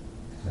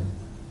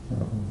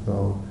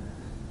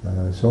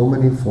 So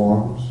many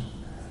forms.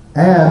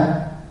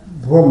 And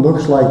what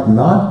looks like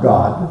not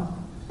God,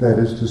 that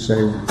is to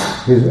say,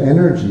 his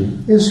energy,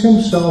 is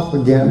himself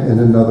again in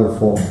another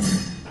form.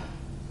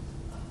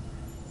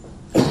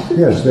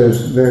 Yes,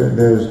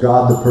 there's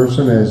God the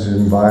person as his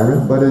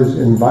environment, but his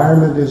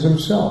environment is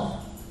himself.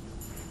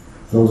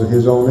 Those are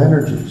his own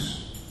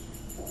energies.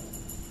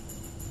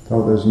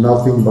 So there's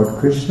nothing but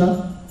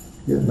Krishna,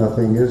 yet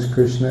nothing is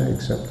Krishna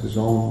except his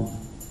own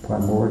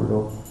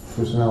primordial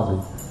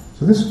personality.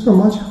 So this is a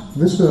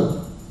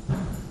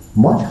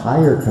much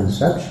higher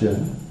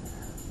conception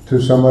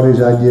to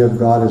somebody's idea of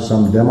God as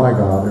some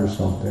demigod or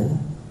something,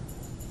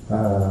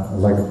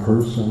 like a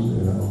person,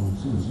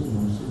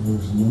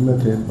 who's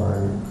limited by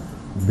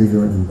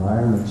bigger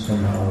environment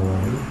somehow or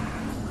other,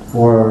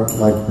 or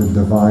like the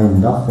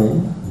divine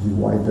nothing. You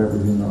wipe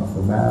everything off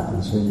the map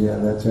and say, yeah,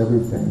 that's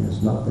everything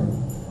is nothing.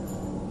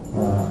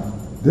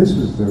 This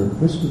is the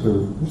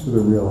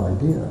real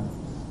idea.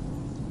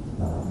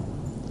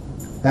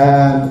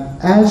 And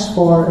as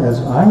far as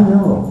I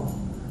know,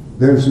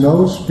 there's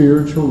no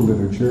spiritual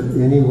literature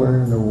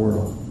anywhere in the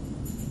world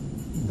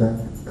that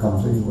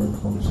comes anywhere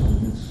close to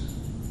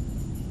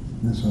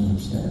this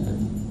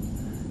understanding.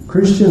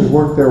 Christians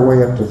work their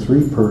way up to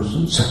 3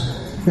 persons.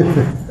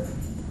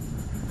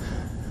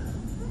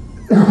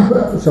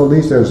 So at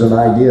least there's an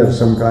idea of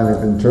some kind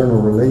of internal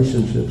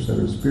relationships that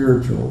are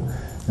spiritual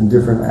in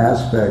different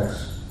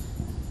aspects.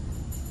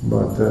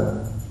 But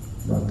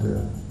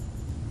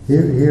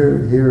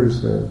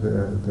here's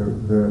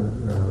the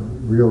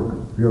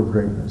real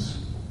greatness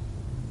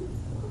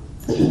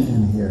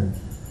in here.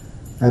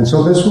 And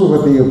so this is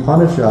what the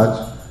Upanishads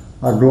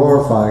are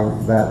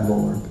glorifying that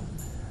Lord.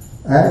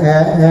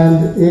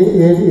 And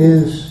it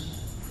is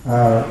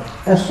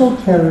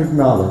esoteric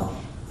knowledge.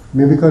 I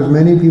mean, because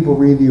many people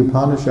read the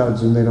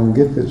Upanishads and they don't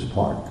get this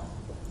part.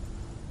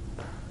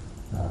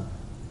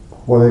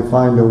 Or they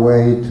find a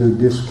way to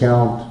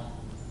discount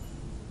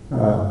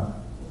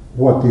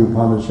what the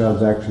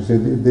Upanishads actually say.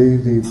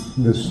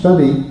 The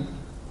study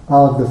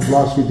of the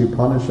philosophy of the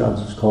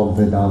Upanishads is called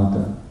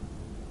Vedanta.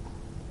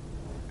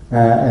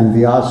 And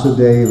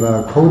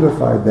Vyasadeva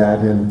codified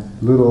that in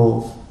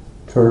little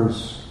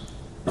terse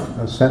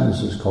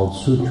sentences called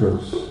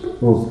sutras.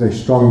 Well, they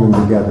strung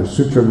them together.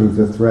 Sutra means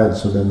a thread,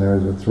 so then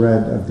there's a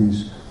thread of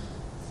these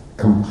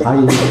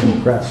compiled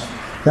compressed.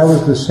 That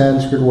was the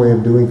Sanskrit way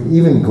of doing it.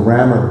 Even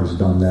grammar is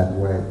done that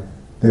way.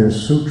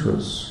 There's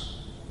sutras.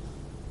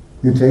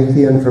 You take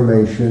the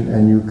information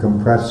and you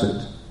compress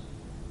it.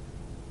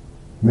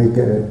 Make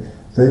it.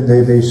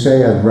 They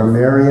say a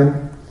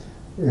grammarian,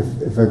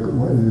 if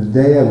the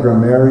day a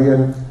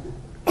grammarian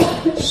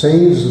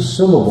saves a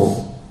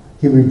syllable,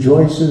 he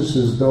rejoices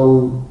as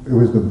though it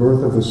was the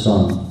birth of a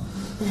son.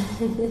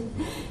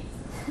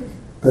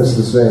 That's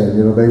the saying.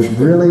 They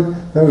really,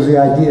 that was the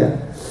idea.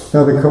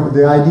 Now,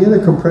 the idea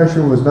that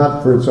compression was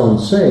not for its own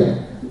sake,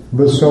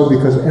 but so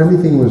because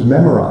everything was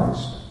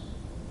memorized.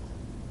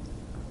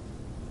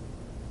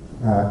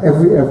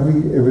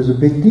 It was a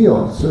big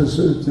deal. So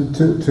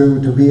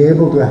to be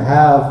able to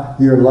have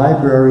your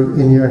library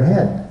in your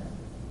head.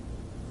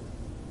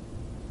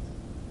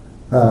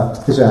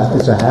 It's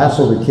a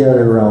hassle to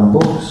carry around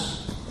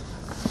books,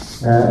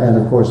 and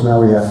of course now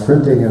we have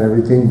printing and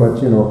everything.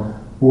 But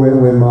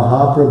when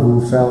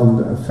Mahaprabhu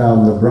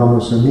found the Brahma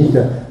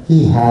Samhita,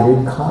 he had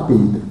it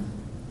copied,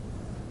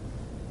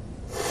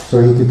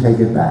 so he could take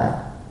it back.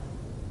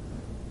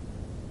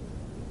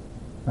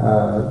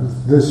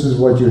 This is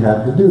what you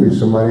have to do.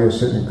 Somebody is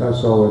sitting,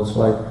 so it's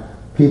like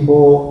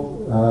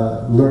people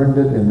learned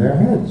it in their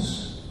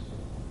heads.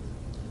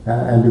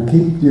 And to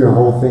keep your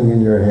whole thing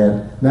in your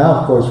head. Now,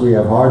 of course, we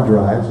have hard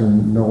drives,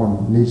 and no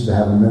one needs to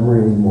have a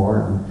memory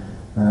anymore.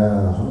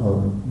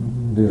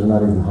 And there's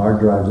not even hard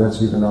drives;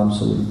 that's even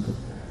obsolete.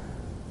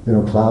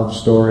 Cloud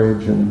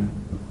storage, and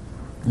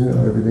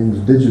everything's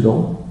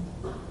digital.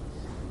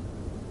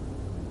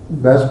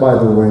 That's, by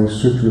the way,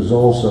 sutras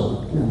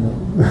also.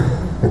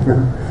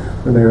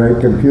 When they write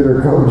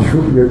computer code,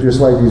 you're just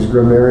like these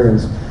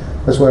grammarians.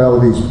 That's why all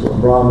these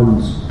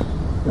Brahmins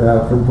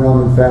from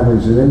Brahmin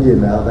families in India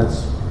now,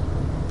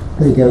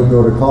 they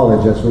go to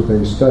college, that's what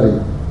they study,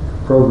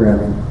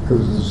 programming,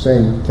 because it's the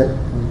same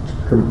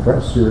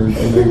compress your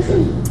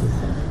information.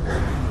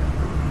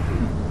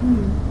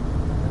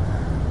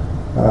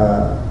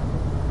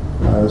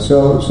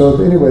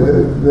 So anyway,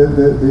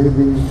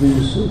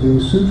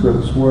 these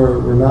sutras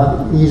were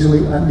not easily.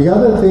 The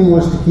other thing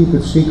was to keep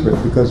it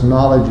secret, because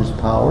knowledge is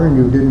power, and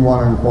you didn't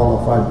want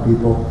unqualified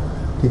people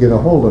to get a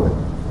hold of it.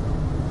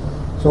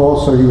 So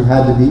also you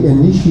had to be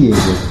initiated.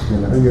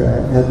 You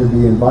had to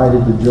be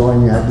invited to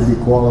join. You had to be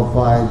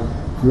qualified.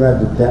 You had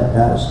to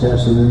pass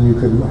tests, and then you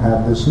could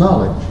have this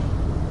knowledge.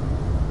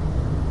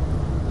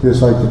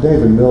 Just like today,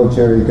 the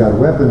military got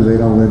weapons; they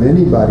don't let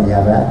anybody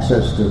have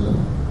access to them.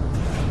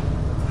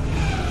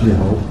 We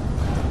hope.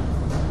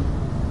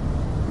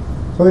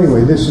 So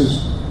anyway, the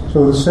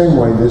same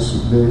way, the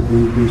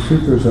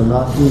sutras are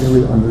not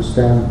easily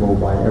understandable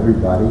by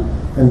everybody,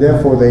 and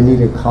therefore they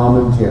need a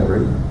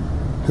commentary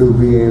to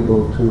be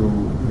able to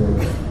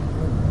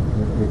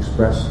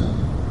express them.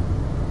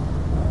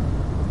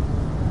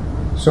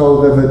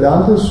 So the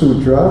Vedanta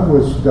Sutra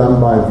was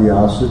done by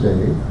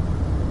Vyasadeva,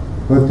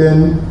 but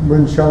then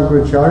when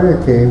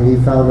Shankaracharya came, he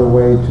found a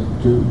way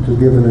to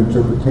give an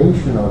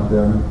interpretation of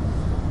them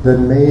that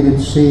made it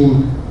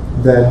seem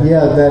that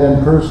that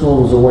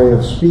impersonal is a way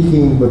of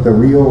speaking, but the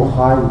real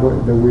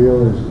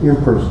is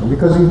impersonal,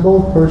 because he's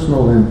both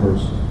personal and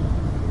impersonal.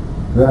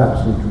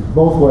 That's the truth.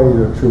 Both ways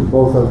are true.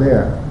 Both are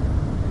there,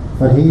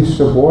 but he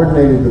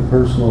subordinated the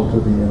personal to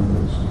the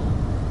impersonal.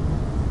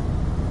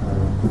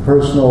 The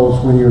personal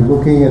is when you're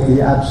looking at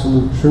the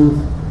absolute truth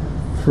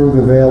through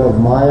the veil of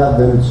Maya,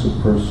 then it's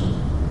impersonal.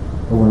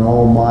 But when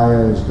all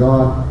Maya is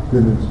gone,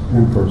 then it's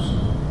impersonal.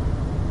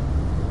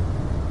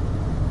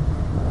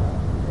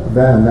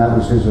 That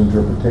was his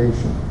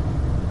interpretation.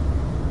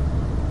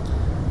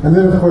 And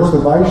then, of course, the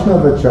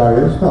Vaishnava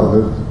acharyas,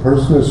 the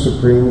person is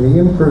supreme and the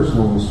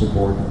impersonal is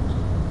subordinate.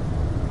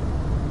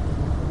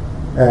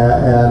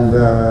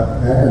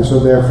 And so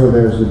therefore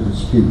there's a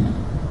dispute.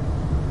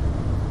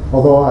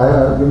 Although,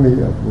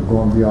 we're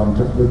going beyond,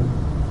 but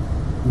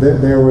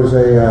there was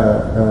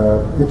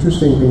a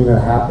interesting thing that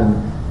happened.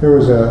 There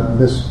was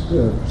this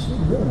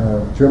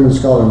German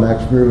scholar,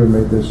 Max Müller,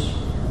 made this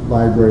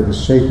library, the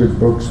Sacred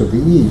Books of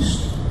the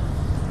East.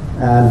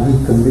 And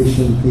he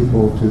commissioned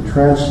people to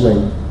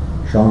translate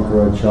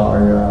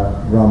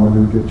Shankaracharya,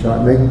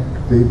 Ramanujacharya,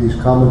 make these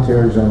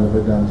commentaries on the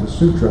Vedanta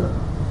Sutra.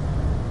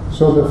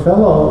 So the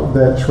fellow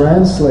that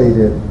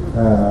translated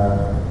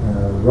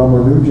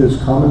Ramanuja's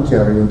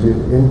commentary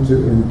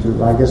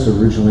into I guess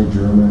originally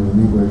German and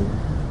English,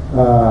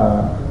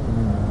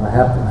 I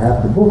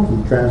have the book.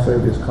 He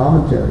translated his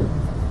commentary,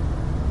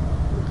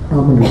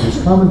 Ramanuja's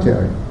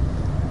commentary,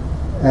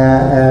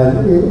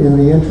 and in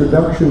the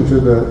introduction to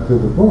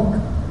the book,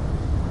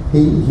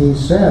 he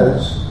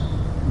says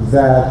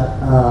that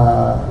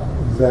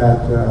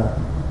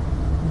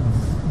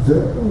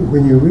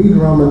when you read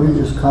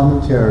Ramanuja's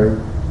commentary,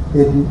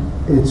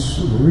 it's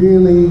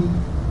really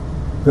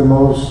the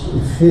most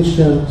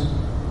efficient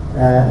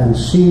and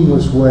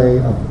seamless way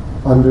of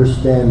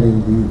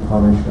understanding the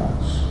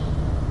Upanishads.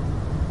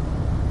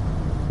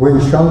 When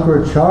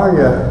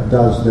Shankaracharya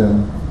does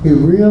them, he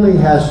really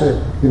has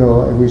to,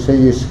 we say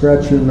you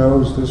scratch your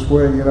nose this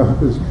way,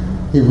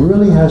 he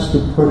really has to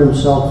put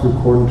himself through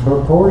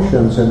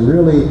contortions and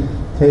really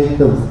take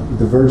the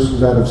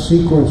verses out of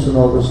sequence and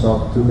all this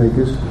stuff to make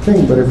his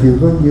thing. But if you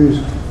use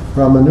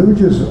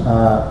Ramanuja's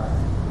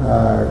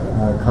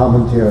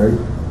commentary,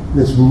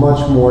 it's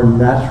much more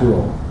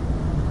natural.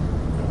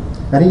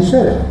 And he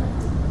said it.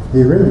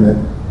 He'd written it.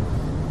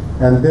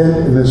 And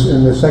then in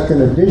the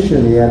second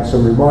edition, he had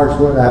some remarks.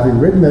 Well, having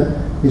written it,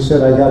 he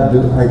said, I got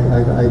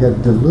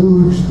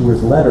deluged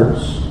with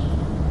letters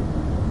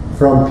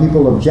from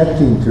people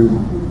objecting to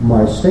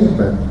my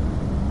statement.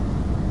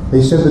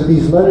 They said that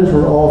these letters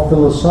were all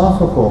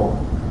philosophical,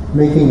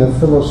 making a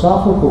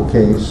philosophical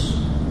case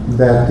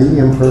that the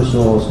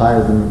impersonal is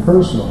higher than the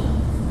personal.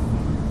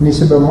 And he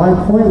said, but my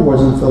point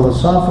wasn't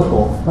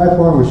philosophical. My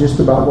point was just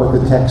about what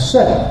the text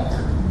said.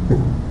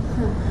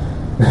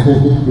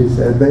 He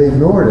said they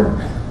ignored it.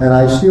 And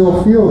I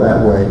still feel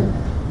that way,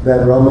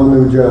 that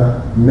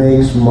Ramanuja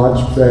makes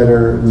much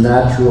better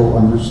natural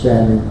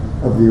understanding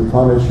of the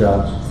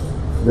Upanishads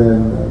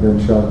than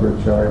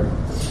Shankaracharya.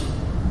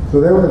 So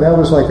that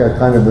was like a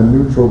kind of a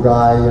neutral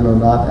guy,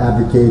 not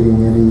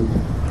advocating any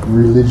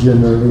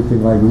religion or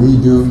anything like we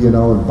do,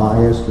 and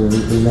biased or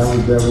anything.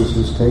 That was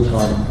his take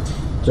on it.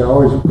 So I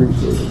always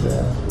appreciated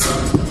that.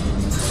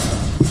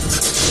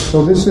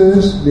 So this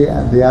is the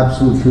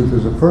absolute truth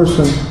as a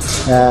person,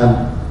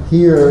 and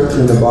here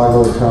in the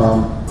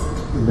Bhagavatam,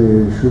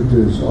 the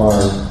Shrutas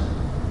are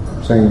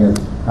saying it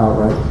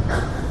outright.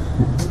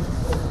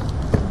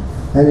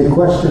 Any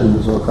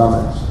questions or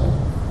comments?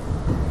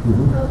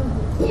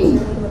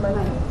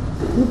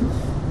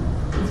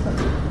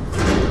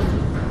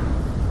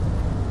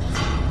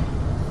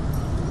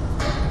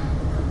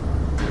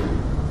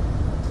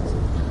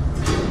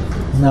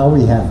 Now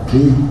we have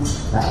big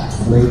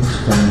lakes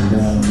coming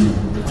down.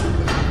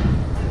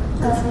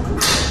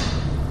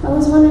 I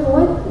was wondering,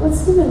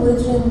 what's the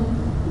religion,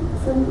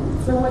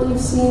 from what you've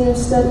seen or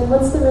studied,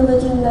 what's the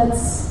religion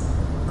that's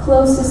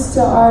closest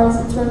to ours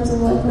in terms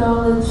of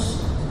knowledge,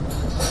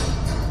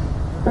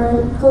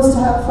 or close to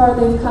how far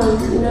they've come?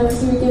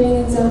 Because you were giving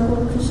an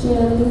example of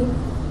Christianity,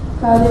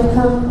 how they've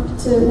come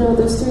to know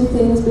those three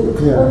things, but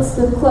what's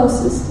the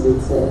closest,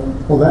 you'd say?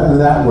 Well, in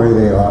that way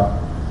they are.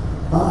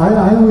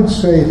 I would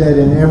say that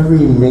in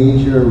every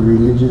major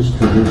religious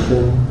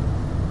tradition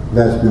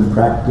that's been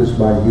practiced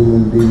by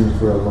human beings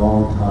for a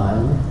long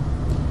time,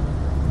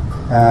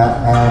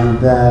 and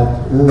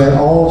that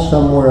all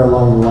somewhere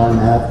along the line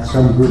have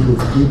some group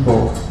of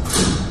people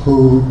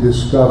who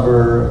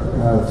discover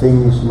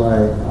things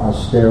like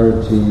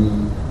austerity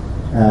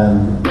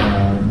and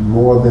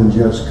more than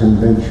just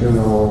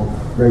conventional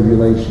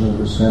regulation of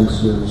the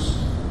senses,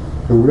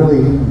 who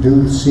really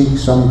do seek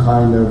some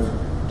kind of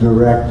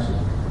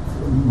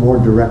more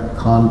direct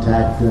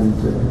contact and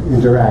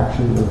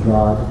interaction with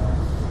God.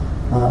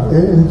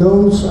 In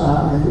those,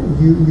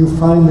 you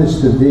find this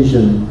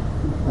division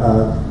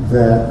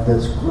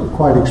that's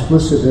quite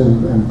explicit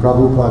in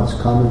Prabhupada's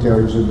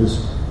commentaries of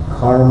this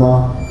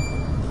karma,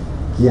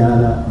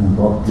 jnana, and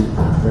bhakti.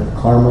 The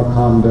karma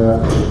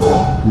kanda,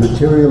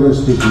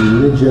 materialistic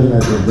religion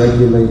as a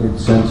regulated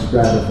sense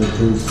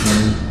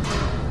gratification.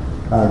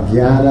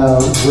 Jnana,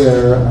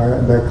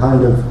 where the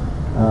kind of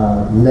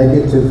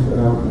negative,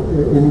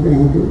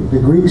 in the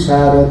Greeks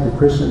had it, the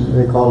Christians,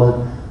 they call it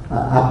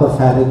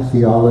apophatic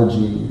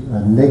theology,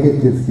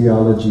 negative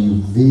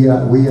theology, via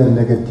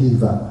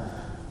negativa.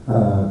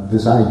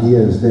 This idea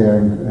is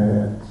there.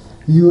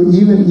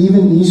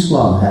 Even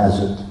Islam has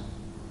it,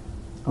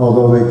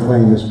 although they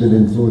claim it's been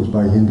influenced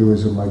by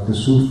Hinduism, like the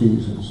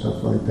Sufis and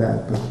stuff like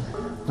that.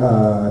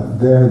 But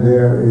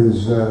there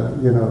is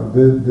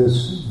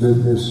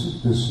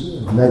this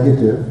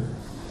negative.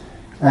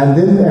 And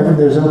then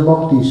there's a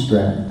bhakti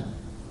strand.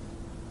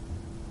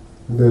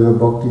 There's a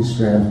bhakti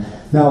strand.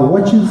 Now,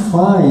 what you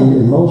find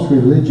in most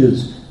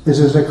religions is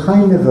there's a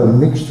kind of a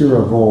mixture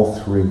of all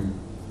three.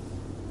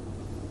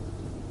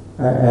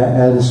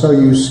 And so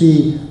you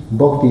see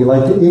bhakti,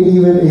 like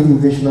even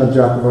Vishwanath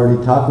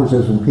Chakravarti Thakur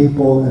says, when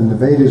people in the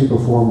Vedas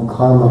perform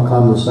karma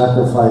kanda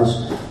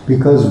sacrifice,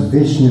 because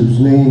Vishnu's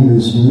name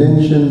is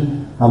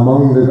mentioned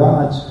among the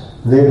gods,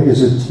 there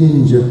is a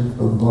tinge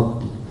of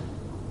bhakti.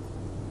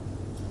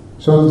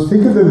 So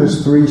think of them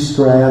as three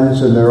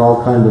strands, and they're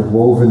all kind of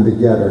woven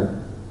together.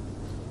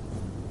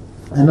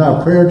 And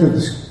our prayer to the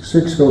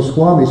six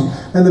Goswamis,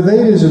 and the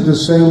Vedas are the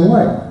same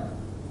way.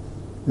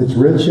 It's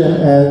rich,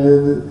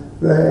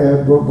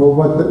 but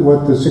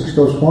what the six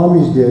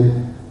Goswamis did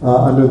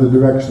under the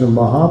direction of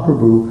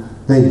Mahaprabhu,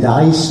 they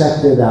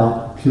dissected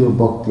out pure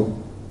bhakti.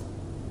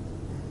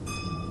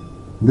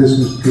 This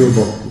is pure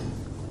bhakti.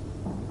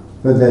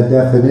 But that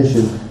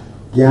definition,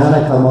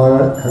 jnana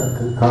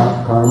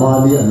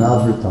karmadi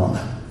anavritam,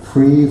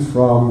 free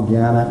from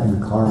jnana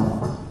and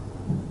karma.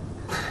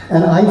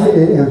 And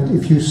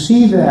if you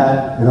see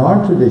that in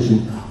our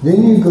tradition,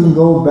 then you can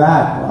go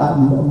back.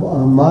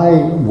 My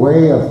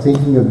way of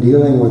thinking of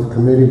dealing with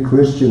committed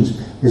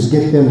Christians is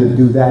get them to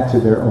do that to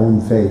their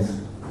own faith.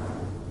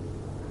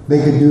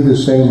 They could do the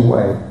same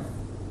way.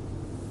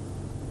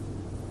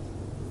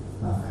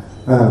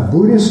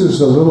 Buddhists is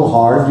a little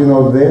hard.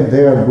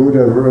 Their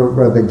Buddha,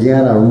 the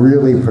Jnana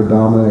really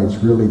predominates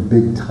really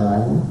big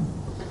time.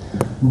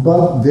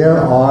 But there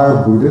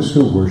are Buddhists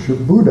who worship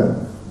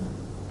Buddha.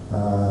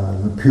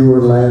 The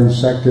Pure Land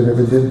sect and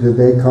everything,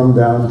 they come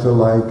down to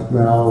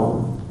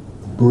now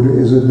Buddha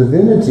is a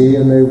divinity,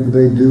 and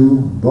they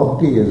do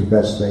bhakti as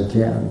best they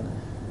can.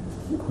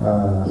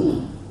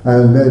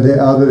 And the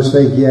others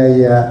think,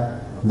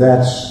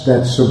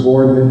 that's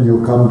subordinate.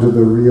 You'll come to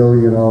the real,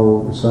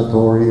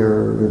 satori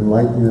or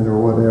enlightenment or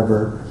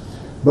whatever.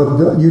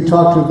 But you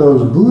talk to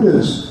those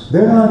Buddhists,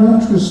 they're not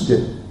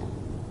interested.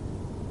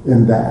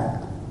 in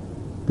that.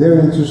 They're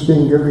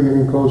interesting,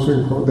 getting closer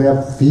and closer. They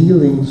have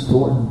feelings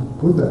toward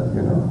Buddha,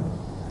 you know.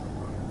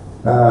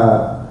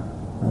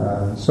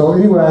 So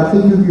anyway, I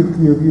think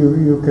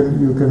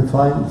you can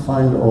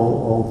find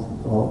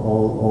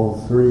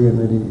all three in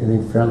any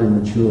fairly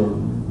mature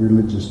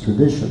religious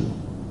tradition.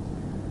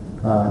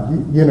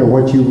 You know,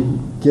 what you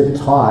get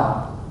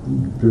taught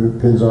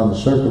depends on the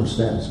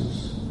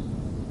circumstances.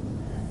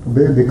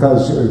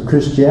 Because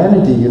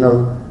Christianity, you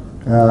know,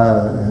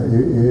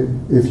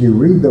 if you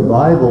read the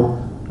Bible,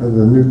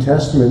 the New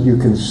Testament, you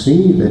can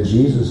see that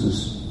Jesus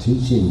is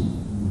teaching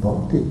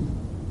bhakti.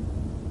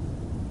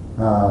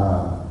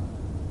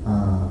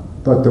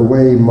 But the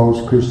way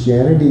most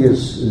Christianity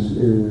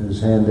is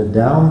handed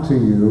down to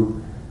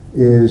you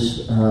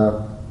is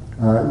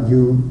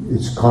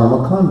it's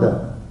karma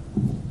kanda.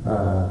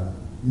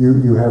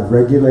 You have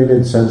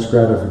regulated sense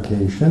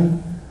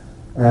gratification,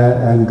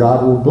 and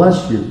God will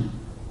bless you.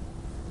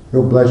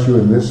 He'll bless you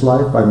in this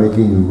life by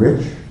making you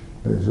rich.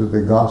 This is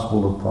the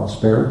gospel of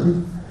prosperity.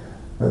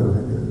 He'll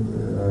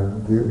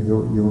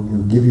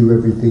give you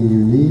everything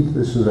you need.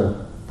 This is a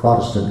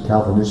Protestant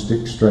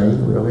Calvinistic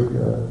strain, really.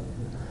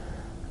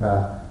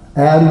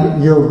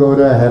 And you'll go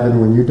to heaven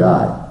when you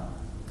die.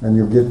 And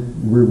you'll get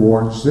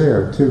rewards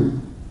there, too.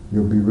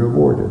 You'll be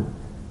rewarded.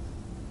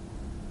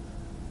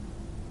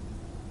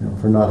 You know,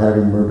 for not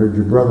having murdered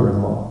your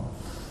brother-in-law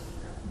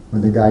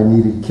when the guy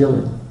needed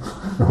killing,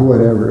 or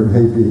whatever it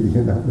may be,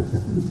 you know.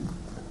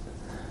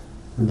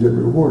 You get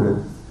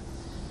rewarded.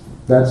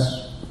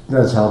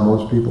 That's how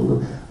most people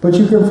do. But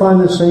you can find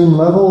the same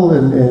level,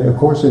 and of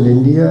course in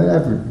India,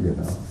 you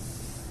know.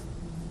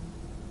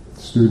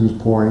 Students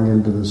pouring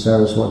into the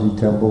Saraswati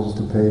temples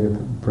to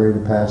pray to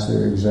pass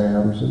their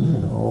exams, and you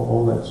know,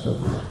 all that stuff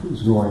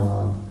is going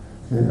on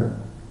here.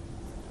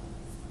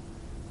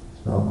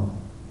 So,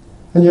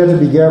 and you have to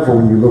be careful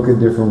when you look at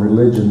different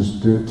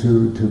religions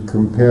to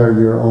compare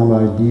your own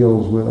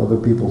ideals with other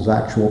people's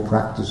actual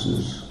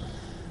practices.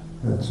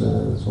 That's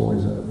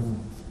always a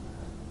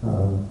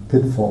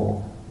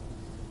pitfall.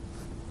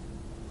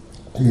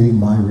 Do you think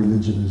my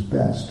religion is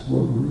best?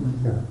 Well,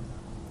 yeah.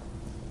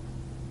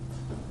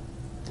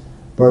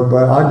 But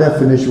our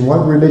definition,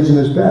 what religion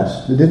is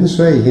best? It didn't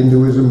say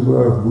Hinduism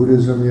or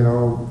Buddhism, you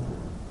know.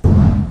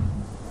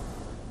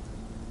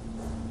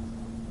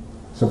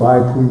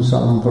 Sabai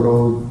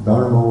pumsamparo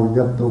dharmo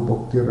yatto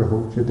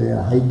bhaktirho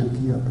chadeya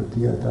haitukiya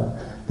pratiyata.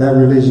 That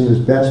religion is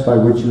best by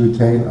which you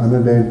attain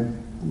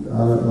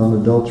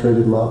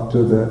unadulterated love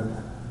to the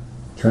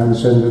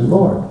transcendent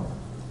Lord.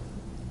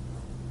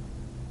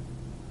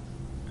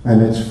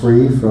 And it's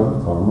free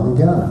from karma and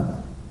jnana.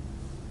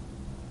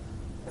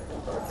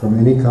 From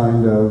any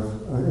kind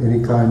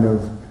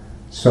of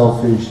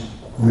selfish,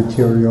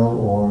 material,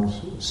 or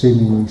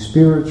seemingly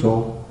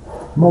spiritual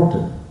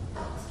motive.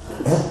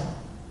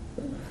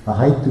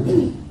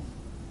 Ahaituki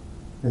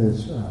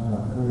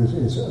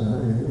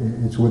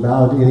it's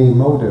without any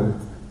motive,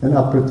 and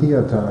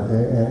apratiyata,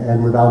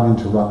 and without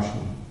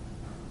interruption.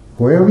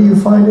 Wherever you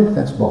find it,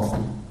 that's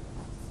bhakti.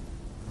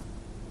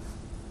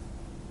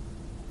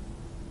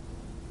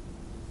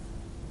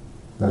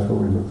 That's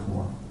what we look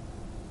for.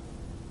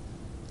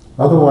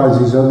 Otherwise,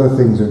 these other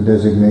things are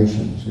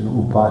designations, you know,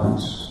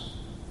 upadis.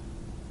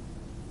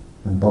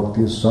 And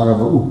bhakti is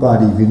sarva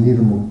upadi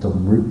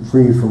vinirmuktam,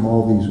 free from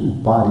all these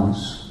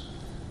upadis,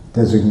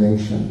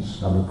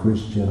 designations. I'm a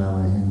Christian, I'm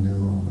a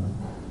Hindu.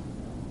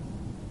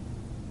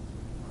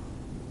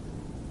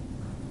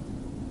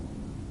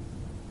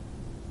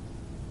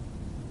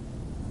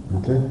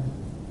 Okay?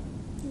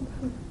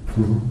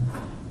 Mm-hmm.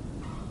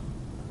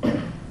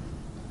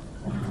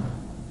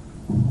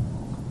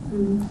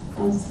 I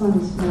just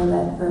wanted to know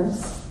that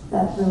verse,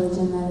 that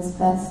religion that is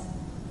best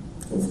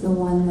is the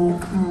one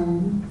that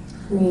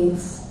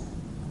creates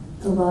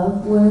the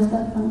love. Where is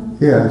that from?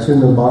 Yeah, it's in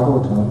the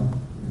Bhagavatam.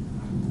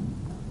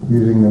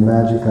 Using the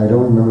magic, I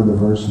don't remember the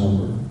verse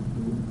number.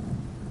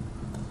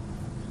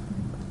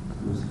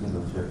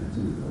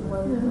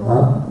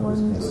 Huh?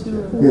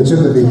 It's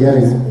in the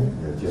beginning.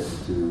 Yeah, chapter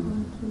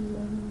 2.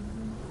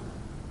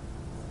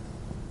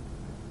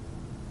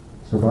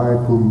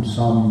 Sabai pum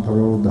sam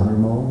paro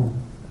dharmo.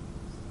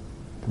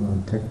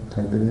 Type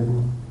it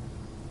in.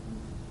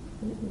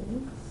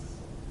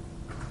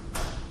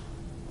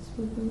 It's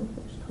within the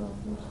first 12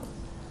 verses.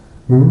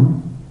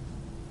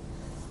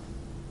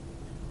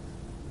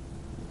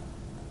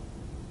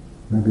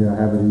 Maybe I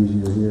have it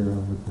easier here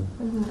with the...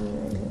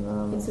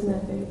 It's in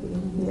that very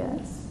beginning.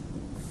 Yes.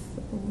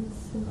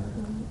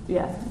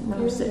 Yeah,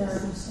 number 6.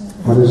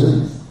 What is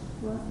it?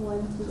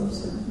 1, 2,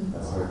 7.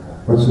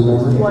 What's the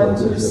number? 1,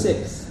 2,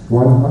 6.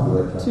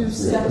 1, 2,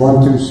 6.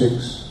 1, 2,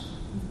 6.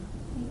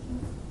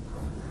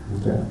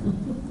 Okay.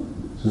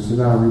 So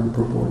now read the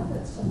purport.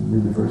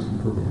 Read the verse in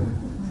purport.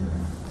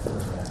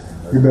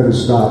 You better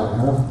stop,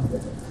 huh?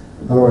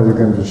 Otherwise we're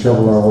going to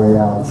shovel our way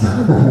out.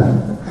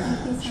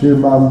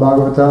 Srimad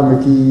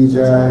Bhagavatam ki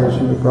jai,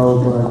 Srila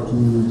Prabhupada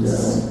ki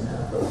jai.